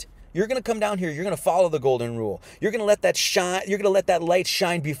agreement. You're going to come down here. You're going to follow the golden rule. You're going to let that shine. You're going to let that light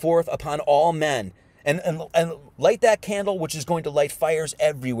shine before upon all men. And light that candle, which is going to light fires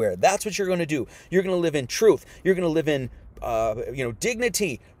everywhere. That's what you're going to do. You're going to live in truth. You're going to live in,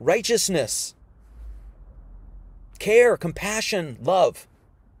 dignity, righteousness, care, compassion, love.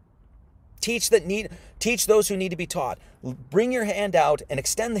 Teach those who need to be taught. Bring your hand out and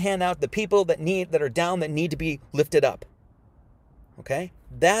extend the hand out to the people that are down, that need to be lifted up. Okay?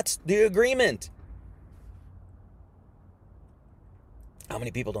 That's the agreement. How many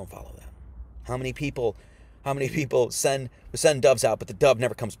people don't follow that? How many people send doves out, but the dove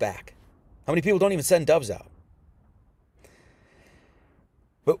never comes back? How many people don't even send doves out?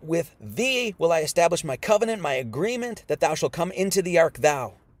 But with thee will I establish my covenant, my agreement, that thou shalt come into the ark,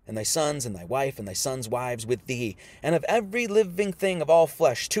 thou, and thy sons, and thy wife, and thy sons' wives with thee. And of every living thing of all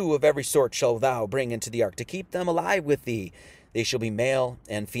flesh, 2 of every sort shall thou bring into the ark, to keep them alive with thee. They shall be male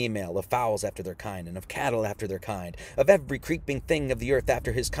and female, of fowls after their kind, and of cattle after their kind, of every creeping thing of the earth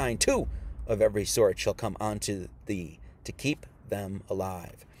after his kind. 2 of every sort shall come unto thee, to keep them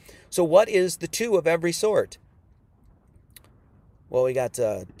alive. So what is the 2 of every sort? Well, we got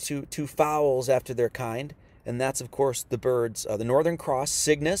two fowls after their kind, and that's, of course, the birds, the Northern Cross,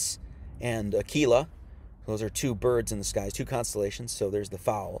 Cygnus, and Aquila. Those are 2 birds in the skies, 2 constellations. So there's the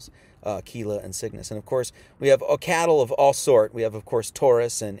fowls, Aquila and Cygnus. And, of course, we have cattle of all sort. We have, of course,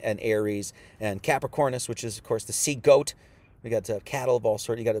 Taurus and Aries, and Capricornus, which is, of course, the sea goat. We got cattle of all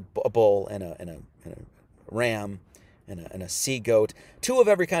sort. You got a bull and a ram and a sea goat. 2 of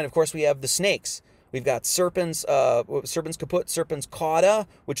every kind. Of course, we have the snakes. We've got serpents, serpents kaput, serpents cauda,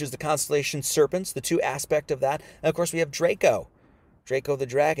 which is the constellation serpents, the 2 aspect of that. And of course, we have Draco the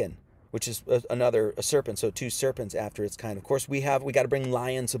dragon, which is another serpent. So 2 serpents after its kind. Of course, we got to bring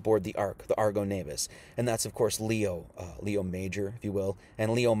lions aboard the ark, the Argo Navis, and that's of course Leo Major, if you will,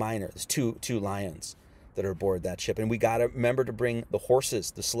 and Leo Minor. There's two lions that are aboard that ship. And we got to remember to bring the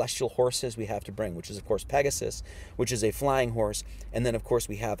horses, the celestial horses we have to bring, which is, of course, Pegasus, which is a flying horse. And then, of course,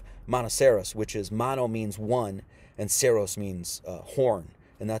 we have Monoceros, which is mono means one, and ceros means horn.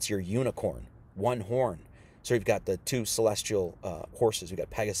 And that's your unicorn, 1 horn. So you've got the 2 celestial horses. We've got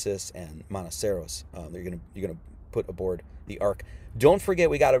Pegasus and Monoceros. You're gonna put aboard the ark. Don't forget,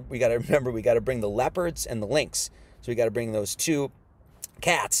 we gotta remember, we gotta bring the leopards and the lynx. So we gotta bring those 2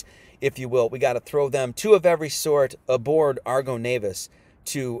 cats, if you will. We got to throw them, 2 of every sort, aboard Argo Navis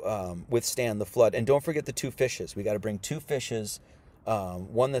to withstand the flood. And don't forget the 2 fishes. We got to bring 2 fishes,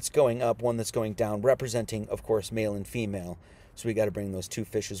 one that's going up, one that's going down, representing, of course, male and female. So we got to bring those 2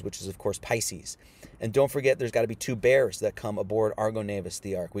 fishes, which is, of course, Pisces. And don't forget, there's got to be 2 bears that come aboard Argo Navis,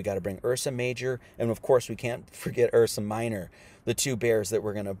 the ark. We got to bring Ursa Major, and of course, we can't forget Ursa Minor, the 2 bears that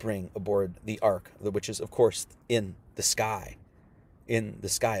we're going to bring aboard the ark, which is, of course, in the sky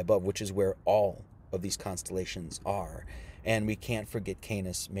above, which is where all of these constellations are. And we can't forget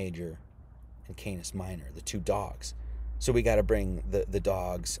Canis Major and Canis Minor, the 2 dogs. So we got to bring the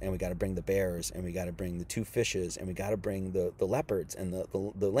dogs, and we got to bring the bears, and we got to bring the 2 fishes, and we got to bring the leopards and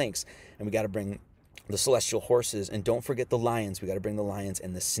the lynx, and we got to bring the celestial horses, and don't forget the lions. We got to bring the lions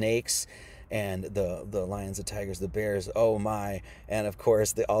and the snakes, and the lions, the tigers, the bears, oh my, and of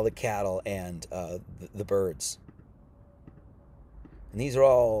course all the cattle and the birds. And these are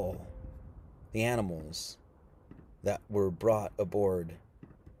all the animals that were brought aboard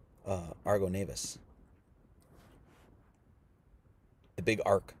Argo Navis, the big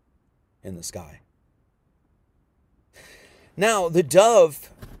ark in the sky. Now, the dove,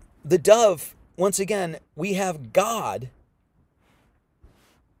 once again, we have God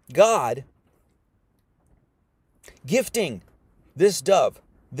gifting this dove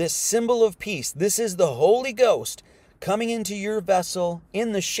this symbol of peace. This is the Holy Ghost coming into your vessel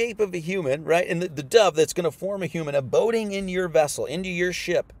in the shape of a human, right? And the dove that's going to form a human, abiding in your vessel, into your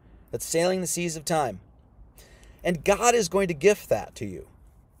ship that's sailing the seas of time. And God is going to gift that to you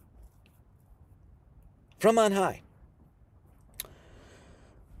from on high.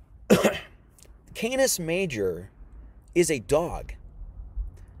 Canis Major is a dog.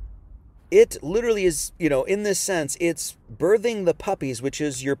 It literally is, in this sense, it's birthing the puppies, which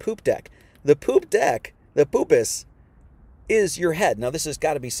is your poop deck. The poop deck, the poopus, is your head. Now, this has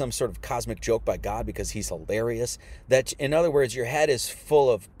got to be some sort of cosmic joke by God because he's hilarious. That, in other words, your head is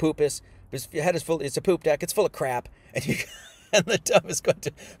full of poopus. Your head is full, it's a poop deck. It's full of crap. And the dove is going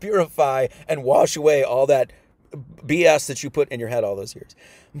to purify and wash away all that BS that you put in your head all those years.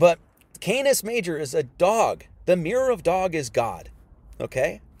 But Canis Major is a dog. The mirror of dog is God.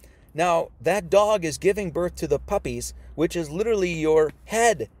 Okay? Now, that dog is giving birth to the puppies, which is literally your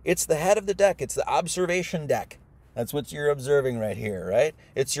head. It's the head of the deck. It's the observation deck. That's what you're observing right here, right?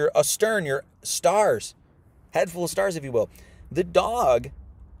 It's your astern, your stars. Head full of stars, if you will. The dog,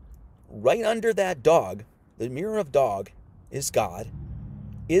 right under that dog, the mirror of dog is God,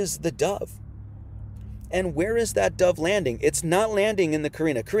 is the dove. And where is that dove landing? It's not landing in the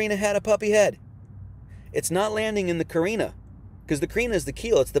carina. Carina had a puppy head. It's not landing in the carina because the carina is the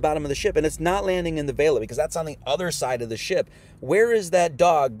keel. It's the bottom of the ship. And it's not landing in the vela because that's on the other side of the ship. Where is that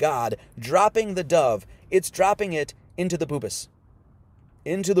dog, God, dropping the dove? It's dropping it into the poopus,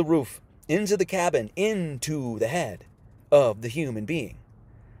 into the roof, into the cabin, into the head of the human being.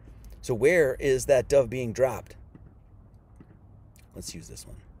 So where is that dove being dropped? Let's use this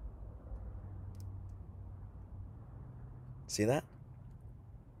one. See that?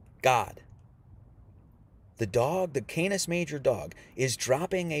 God. The dog, the Canis Major dog, is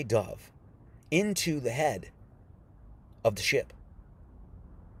dropping a dove into the head of the ship.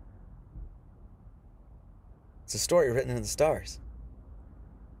 It's a story written in the stars.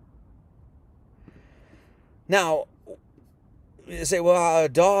 Now, you say, well, a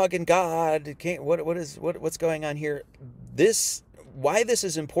dog and God, what's going on here? Why this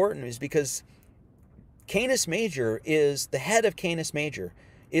is important is because Canis Major is, the head of Canis Major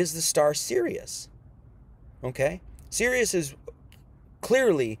is the star Sirius. Okay? Sirius is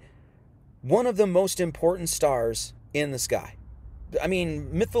clearly one of the most important stars in the sky. I mean,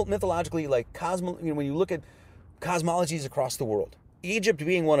 mythologically, like when you look at cosmologies across the world, Egypt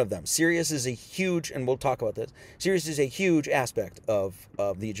being one of them, Sirius is a huge, and we'll talk about this, Sirius is a huge aspect of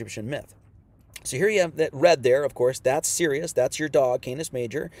the Egyptian myth. So here you have that red there, of course, that's Sirius, that's your dog, Canis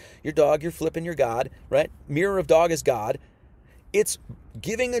Major, your dog, you're flipping your God, right? Mirror of dog is God. It's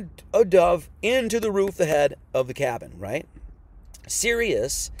giving a dove into the roof, the head of the cabin, right?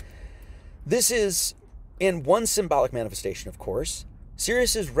 Sirius, this is in one symbolic manifestation, of course.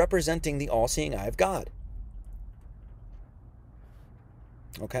 Sirius is representing the all-seeing eye of God.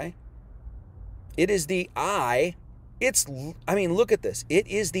 Okay? It is the eye. Look at this. It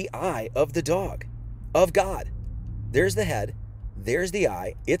is the eye of the dog, of God. There's the head. There's the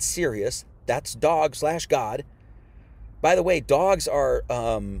eye. It's Sirius. That's dog/God. By the way, dogs are,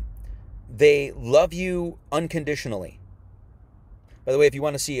 they love you unconditionally. By the way, if you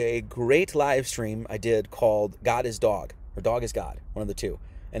want to see a great live stream I did called God is Dog, or Dog is God, one of the two.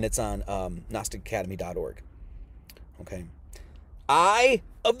 And it's on GnosticAcademy.org. Okay. Eye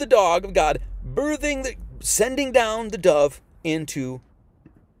of the dog of God, sending down the dove into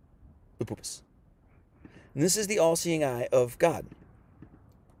the poopus. And this is the all-seeing eye of God.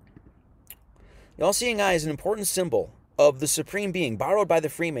 The all-seeing eye is an important symbol of the supreme being, borrowed by the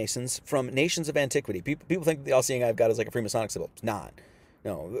Freemasons from nations of antiquity. People think the all-seeing eye of God is like a Freemasonic symbol. It's not.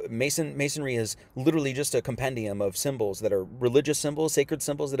 No, Masonry is literally just a compendium of symbols that are religious symbols, sacred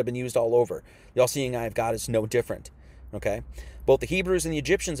symbols that have been used all over. The all-seeing eye of God is no different. Okay? Both the Hebrews and the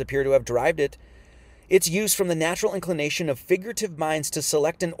Egyptians appear to have derived its use from the natural inclination of figurative minds to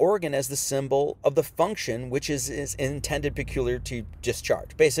select an organ as the symbol of the function which is intended peculiar to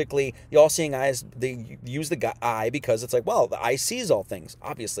discharge. Basically, the all-seeing eye they use the eye because it's like, well, the eye sees all things,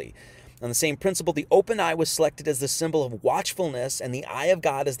 obviously. On the same principle, the open eye was selected as the symbol of watchfulness, and the eye of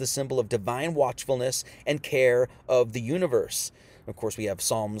God as the symbol of divine watchfulness and care of the universe. Of course, we have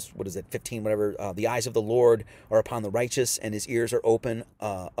Psalms, 15, whatever. The eyes of the Lord are upon the righteous, and his ears are open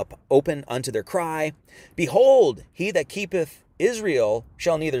unto their cry. Behold, he that keepeth Israel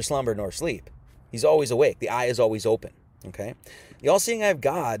shall neither slumber nor sleep. He's always awake. The eye is always open. Okay? The all-seeing eye of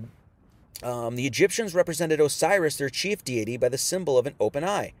God, the Egyptians represented Osiris, their chief deity, by the symbol of an open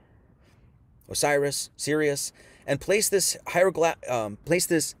eye. Osiris, Sirius, and place this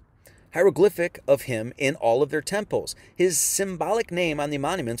hieroglyphic of him in all of their temples. His symbolic name on the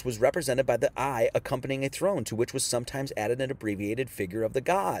monuments was represented by the eye accompanying a throne, to which was sometimes added an abbreviated figure of the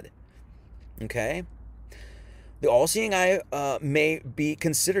god. Okay? The all-seeing eye may be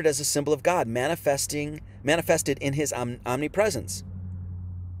considered as a symbol of God, manifested in his omnipresence,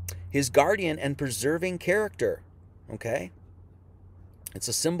 his guardian and preserving character. Okay? It's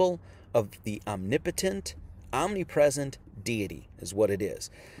a symbol of the omnipotent, omnipresent deity is what it is.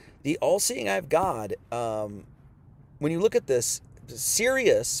 The all-seeing eye of God, when you look at this,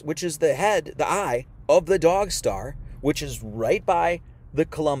 Sirius, which is the head, the eye of the dog star, which is right by the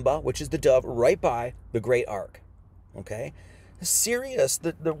columba, which is the dove, right by the great ark. Okay? Sirius,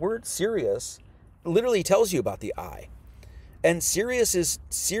 the word Sirius literally tells you about the eye. And Sirius is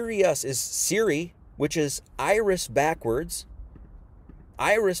Siri, which is iris backwards.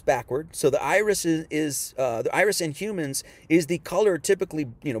 Iris backward. So the iris is the iris in humans is the color typically,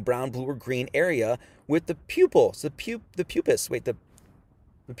 brown, blue, or green area with the pupils, the pupus. Wait, the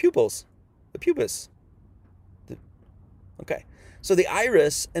pupils, the pupus. Okay. So the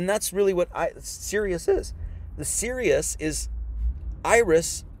iris, and that's really what Sirius is. The Sirius is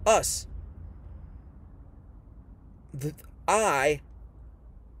iris us. The eye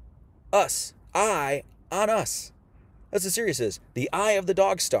us. Eye on us. That's what Sirius is. The eye of the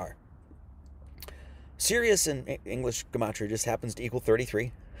dog star. Sirius in English gematria just happens to equal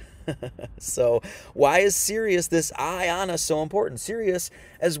 33. So why is Sirius, this eye on us, so important? Sirius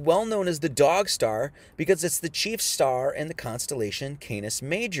is well known as the dog star because it's the chief star in the constellation Canis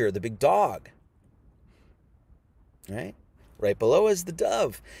Major, the big dog. Right below is the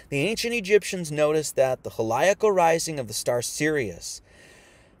dove. The ancient Egyptians noticed that the heliacal rising of the star Sirius,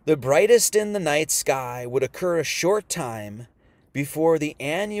 the brightest in the night sky, would occur a short time before the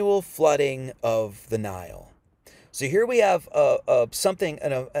annual flooding of the Nile. So here we have something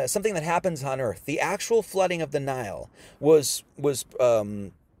that happens on Earth. The actual flooding of the Nile was what's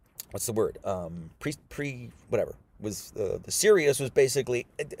the word? The Sirius was basically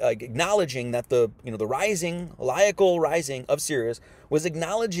acknowledging that the heliacal rising of Sirius was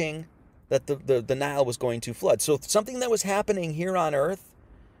acknowledging that the Nile was going to flood. So something that was happening here on Earth,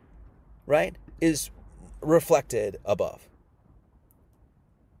 right, is reflected above.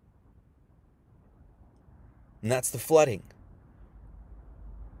 And that's the flooding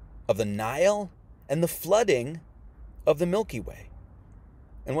of the Nile and the flooding of the Milky Way.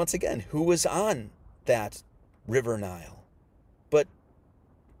 And once again, who was on that river Nile but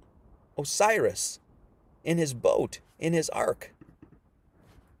Osiris in his boat, in his ark?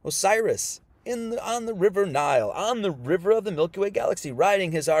 Osiris on the river Nile, on the river of the Milky Way galaxy,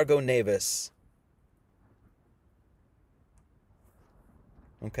 riding his Argo Navis.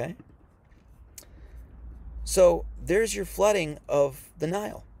 Okay? So there's your flooding of the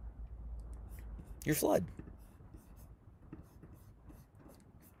Nile. Your flood.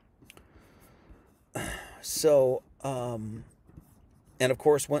 So, and of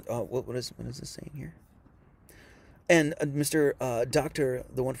course, what is this saying here? And the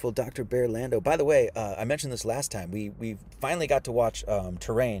wonderful Dr. Bear Lando. By the way, I mentioned this last time. We finally got to watch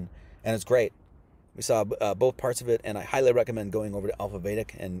Terrain, and it's great. We saw both parts of it, and I highly recommend going over to Alpha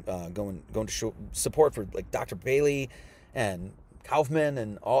Vedic and going to show support for like Dr. Bailey and Kaufman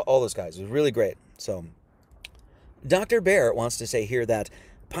and all those guys. It was really great. So, Dr. Bear wants to say here that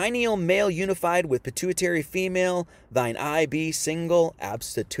pineal male unified with pituitary female, thine eye be single,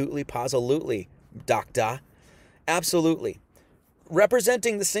 absolutely, positively, doctor, absolutely,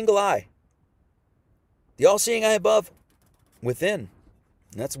 representing the single eye, the all-seeing eye above, within.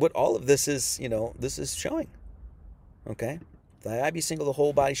 And that's what all of this is, this is showing. Okay? Thy eye be single, the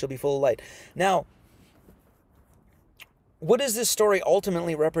whole body shall be full of light. Now, what is this story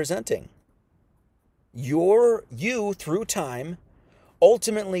ultimately representing? You, through time,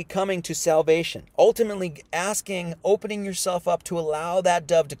 ultimately coming to salvation, ultimately opening yourself up to allow that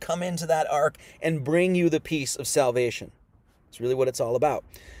dove to come into that ark and bring you the peace of salvation. It's really what it's all about.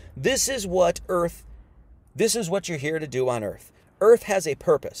 This is what you're here to do on Earth. Earth has a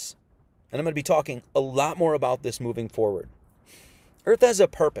purpose, and I'm going to be talking a lot more about this moving forward. Earth has a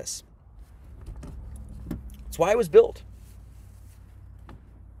purpose. That's why it was built.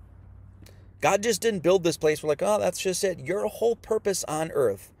 God just didn't build this place. We're like, oh, that's just it. Your whole purpose on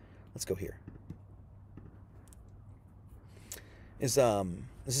Earth. Let's go here. This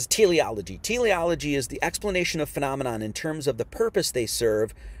is teleology. Teleology is the explanation of phenomenon in terms of the purpose they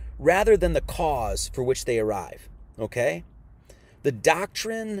serve rather than the cause for which they arrive. Okay? The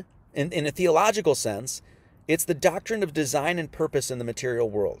doctrine, in a theological sense, it's the doctrine of design and purpose in the material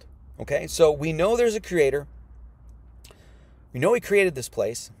world. Okay? So we know there's a creator. We know he created this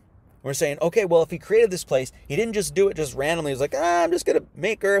place. We're saying, okay, well, if he created this place, he didn't just do it just randomly. He was like, I'm just going to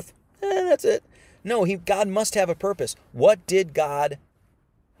make earth. That's it. No, God must have a purpose. What did God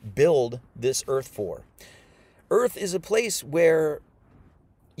build this earth for? Earth is a place where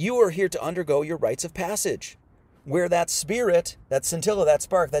you are here to undergo your rites of passage, where that spirit, that scintilla, that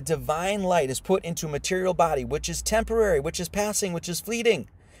spark, that divine light is put into a material body, which is temporary, which is passing, which is fleeting.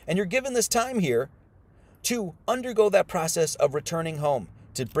 And you're given this time here to undergo that process of returning home,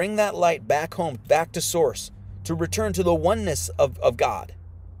 to bring that light back home, back to source, to return to the oneness of God.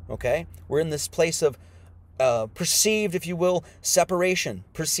 Okay? We're in this place of perceived, if you will, separation,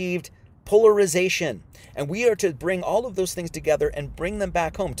 perceived polarization. And we are to bring all of those things together and bring them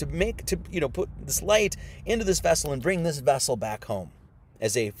back home, to put this light into this vessel and bring this vessel back home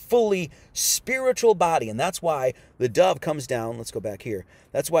as a fully spiritual body. And that's why the dove comes down. Let's go back here.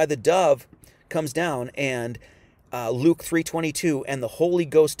 That's why the dove comes down, and Luke 3:22, and the Holy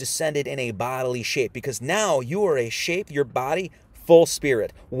Ghost descended in a bodily shape, because now you are a shape, your body, full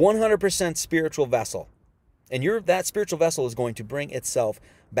spirit, 100% spiritual vessel. And that spiritual vessel is going to bring itself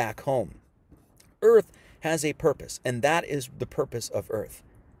back home. Earth has a purpose, and that is the purpose of earth.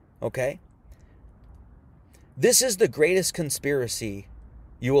 Okay? This is the greatest conspiracy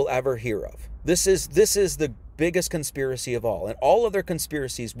you will ever hear of. This is the biggest conspiracy of all, and all other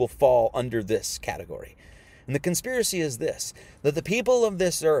conspiracies will fall under this category. And the conspiracy is this, that the people of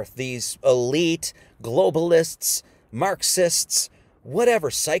this earth, these elite globalists, Marxists, whatever,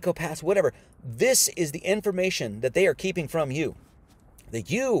 psychopaths, whatever, this is the information that they are keeping from you. That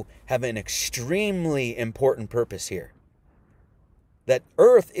you have an extremely important purpose here. That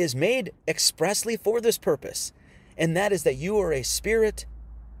earth is made expressly for this purpose. And that is that you are a spirit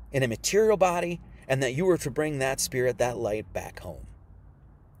in a material body, and that you are to bring that spirit, that light, back home.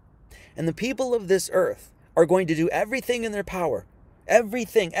 And the people of this earth are going to do everything in their power,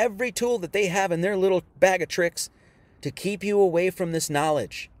 everything, every tool that they have in their little bag of tricks to keep you away from this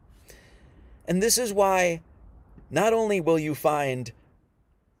knowledge. And this is why not only will you find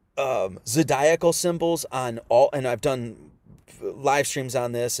zodiacal symbols on all, and I've done live streams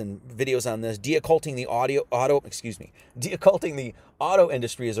on this and videos on this. Deocculting the auto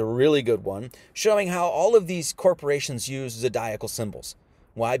industry is a really good one, showing how all of these corporations use zodiacal symbols.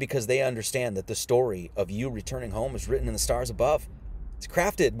 Why? Because they understand that the story of you returning home is written in the stars above. It's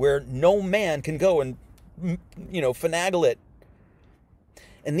crafted where no man can go and, finagle it.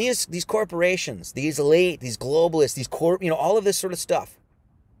 And these corporations, these elite, these globalists, all of this sort of stuff,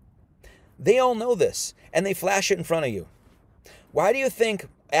 they all know this, and they flash it in front of you. Why do you think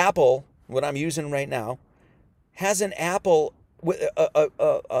Apple, what I'm using right now, has an apple,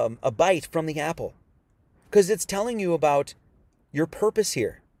 a bite from the apple? Because it's telling you about your purpose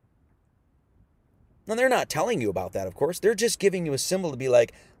here. Now, they're not telling you about that, of course. They're just giving you a symbol to be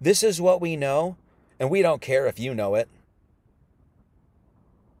like, this is what we know, and we don't care if you know it.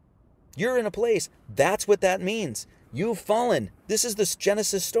 You're in a place. That's what that means. You've fallen. This is the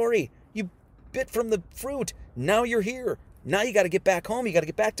Genesis story. You bit from the fruit. Now you're here. Now you got to get back home. You got to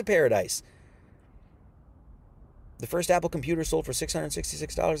get back to paradise. The first Apple computer sold for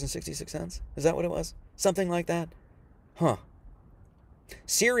 $666.66. Is that what it was? Something like that? Huh.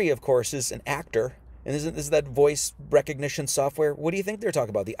 Siri, of course, is an actor. And isn't that voice recognition software? What do you think they're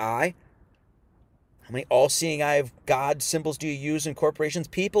talking about? The eye? How many all-seeing eye of God symbols do you use in corporations?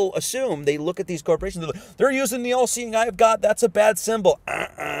 People assume, they look at these corporations, they're using the all-seeing eye of God. That's a bad symbol.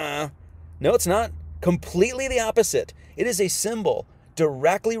 No, it's not. Completely the opposite. It is a symbol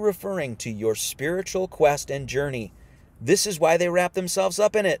directly referring to your spiritual quest and journey. This is why they wrap themselves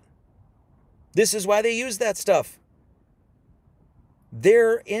up in it. This is why they use that stuff.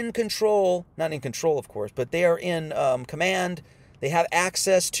 They're in control, not in control, of course, but they are in command. They have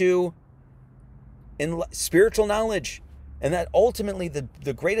access to spiritual knowledge. And that ultimately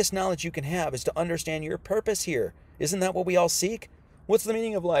the greatest knowledge you can have is to understand your purpose here. Isn't that what we all seek? What's the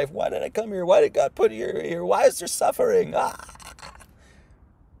meaning of life? Why did I come here? Why did God put you here? Why is there suffering?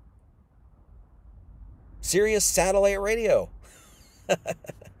 Sirius satellite radio.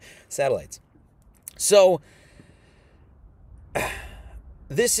 Satellites. So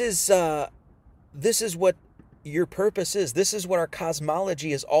this is what your purpose is. This is what our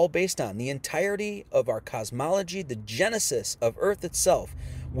cosmology is all based on. The entirety of our cosmology, the genesis of Earth itself,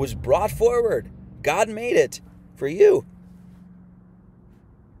 was brought forward. God made it for you,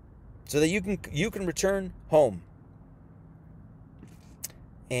 so that you can return home.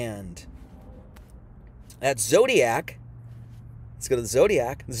 And that zodiac, let's go to the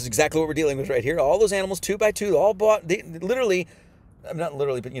zodiac. This is exactly what we're dealing with right here. All those animals, 2 by 2, all bought, literally, not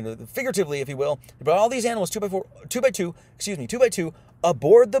literally, but figuratively, if you will. But all these animals, 2 by 2,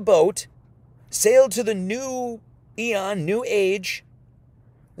 aboard the boat, sailed to the new eon, new age.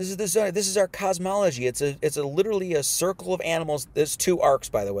 This is our cosmology. It's literally a circle of animals. There's two arcs,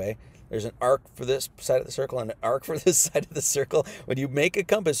 by the way. There's an arc for this side of the circle and an arc for this side of the circle. When you make a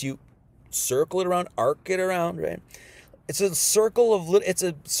compass, you circle it around, arc it around, right? It's a circle of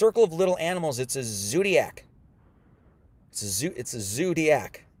little animals. It's a zodiac. It's a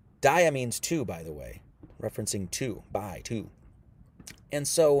zodiac. Dia means two, by the way, referencing two, by two. And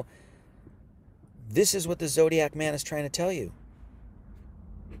so this is what the Zodiac Man is trying to tell you.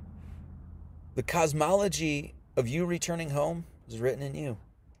 The cosmology of you returning home is written in you.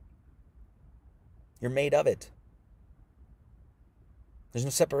 You're made of it. There's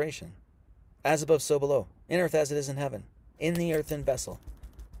no separation. As above, so below. In earth as it is in heaven. In the earthen vessel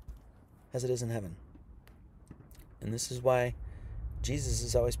as it is in heaven. And this is why Jesus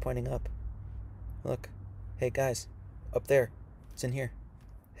is always pointing up. Look. Hey, guys. Up there. It's in here.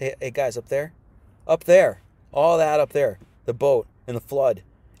 Hey, guys, up there. Up there. All that up there. The boat and the flood.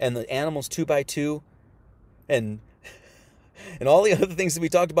 And the animals 2 by 2. And all the other things that we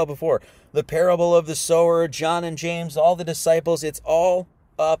talked about before. The parable of the sower, John and James, all the disciples. It's all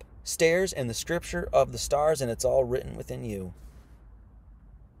upstairs in the scripture of the stars, and it's all written within you.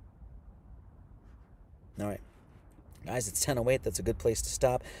 All right. Guys, it's 10:08. That's a good place to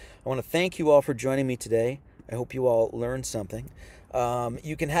stop. I want to thank you all for joining me today. I hope you all learned something.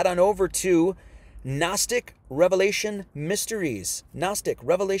 You can head on over to Gnostic Revelation Mysteries. Gnostic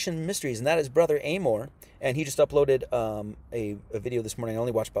Revelation Mysteries. And that is Brother Amor. And he just uploaded a video this morning. I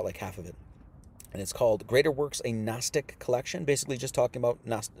only watched about like half of it. And it's called Greater Works, a Gnostic Collection. Basically just talking about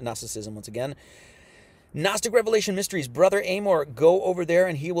Gnosticism once again. Gnostic Revelation Mysteries. Brother Amor, go over there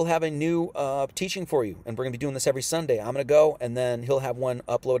and he will have a new teaching for you. And we're going to be doing this every Sunday. I'm going to go and then he'll have one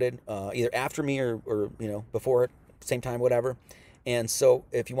uploaded either after me or before it, same time, whatever. And so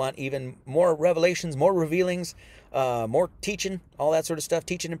if you want even more revelations, more revealings, more teaching, all that sort of stuff,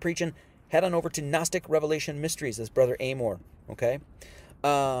 teaching and preaching, head on over to Gnostic Revelation Mysteries. That's Brother Amor, okay?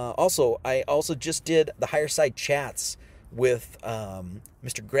 Also, I also just did the Higher Side Chats with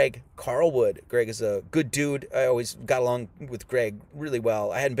Mr. Greg Carlwood. Greg is a good dude. I always got along with Greg really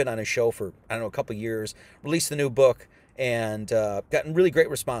well. I hadn't been on his show for, a couple years. Released the new book and gotten really great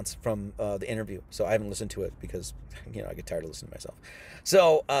response from the interview. So I haven't listened to it because, I get tired of listening to myself.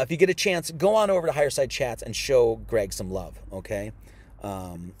 So if you get a chance, go on over to Higher Side Chats and show Greg some love, okay?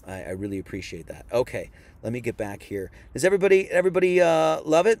 I really appreciate that. Okay, let me get back here. Does everybody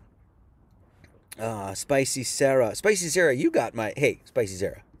love it? Spicy Sarah, you got my, hey, Spicy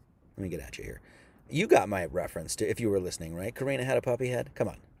Sarah, let me get at you here. You got my reference to, if you were listening, right? Karina had a puppy head. Come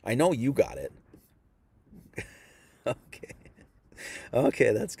on. I know you got it.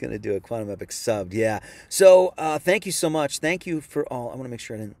 Okay, that's going to do a Quantum Epic sub. Yeah. So, thank you so much. Thank you for all. I want to make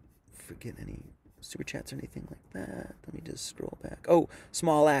sure I didn't forget any super chats or anything like that. Let me just scroll back. Oh,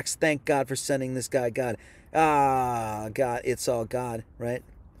 Small Axe, thank God for sending this guy. God. God, it's all God, right?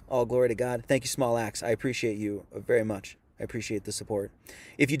 All glory to God. Thank you, Small Axe. I appreciate you very much. I appreciate the support.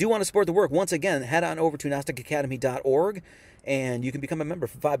 If you do want to support the work, once again, head on over to GnosticAcademy.org and you can become a member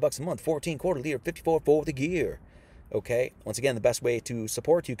for $5 a month, 14 quarterly, or 54 for the year. Okay, once again, the best way to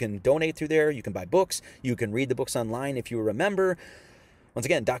support, you can donate through there, you can buy books, you can read the books online if you remember. Once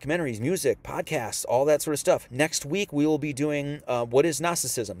again, documentaries, music, podcasts, all that sort of stuff. Next week, we will be doing what is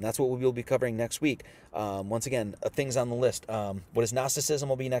Gnosticism. That's what we will be covering next week. Once again, things on the list. What is Gnosticism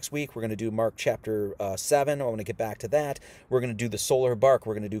will be next week. We're going to do Mark chapter 7. I want to get back to that. We're going to do the solar bark.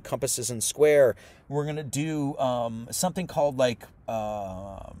 We're going to do compasses and square. We're going to do something called like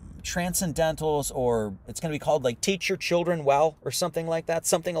transcendentals, or it's going to be called like teach your children well, or something like that.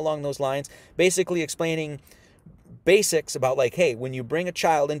 Something along those lines. Basically explaining basics about like, hey, when you bring a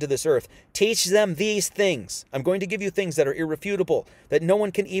child into this earth, teach them these things. I'm going to give you things that are irrefutable, that no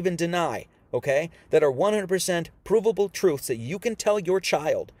one can even deny, okay? That are 100% provable truths that you can tell your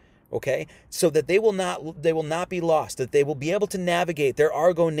child, okay? So that they will not be lost, that they will be able to navigate their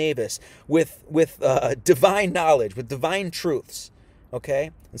Argo Navis with divine knowledge, with divine truths,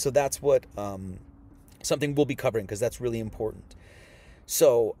 okay? And so that's what something we'll be covering, because that's really important.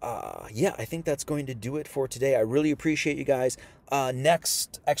 So, yeah, I think that's going to do it for today. I really appreciate you guys.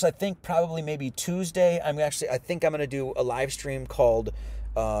 Next, actually, I think probably maybe Tuesday, I think I'm going to do a live stream called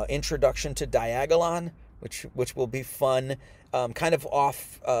Introduction to Diagolon, which will be fun. Kind of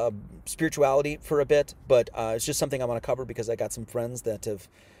off spirituality for a bit, but it's just something I want to cover because I got some friends that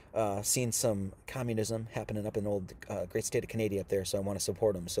have seen some communism happening up in old great state of Canada up there, so I want to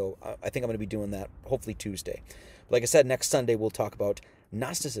support them. So I think I'm going to be doing that hopefully Tuesday. Like I said, next Sunday we'll talk about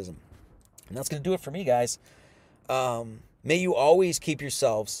Gnosticism. And that's going to do it for me, guys. May you always keep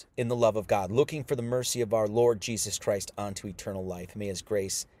yourselves in the love of God, looking for the mercy of our Lord Jesus Christ unto eternal life. May his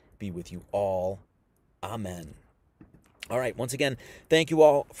grace be with you all. Amen. All right, once again, thank you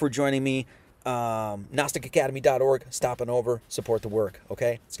all for joining me. GnosticAcademy.org, stopping over, support the work,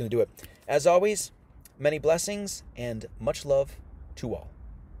 okay? It's going to do it. As always, many blessings and much love to all.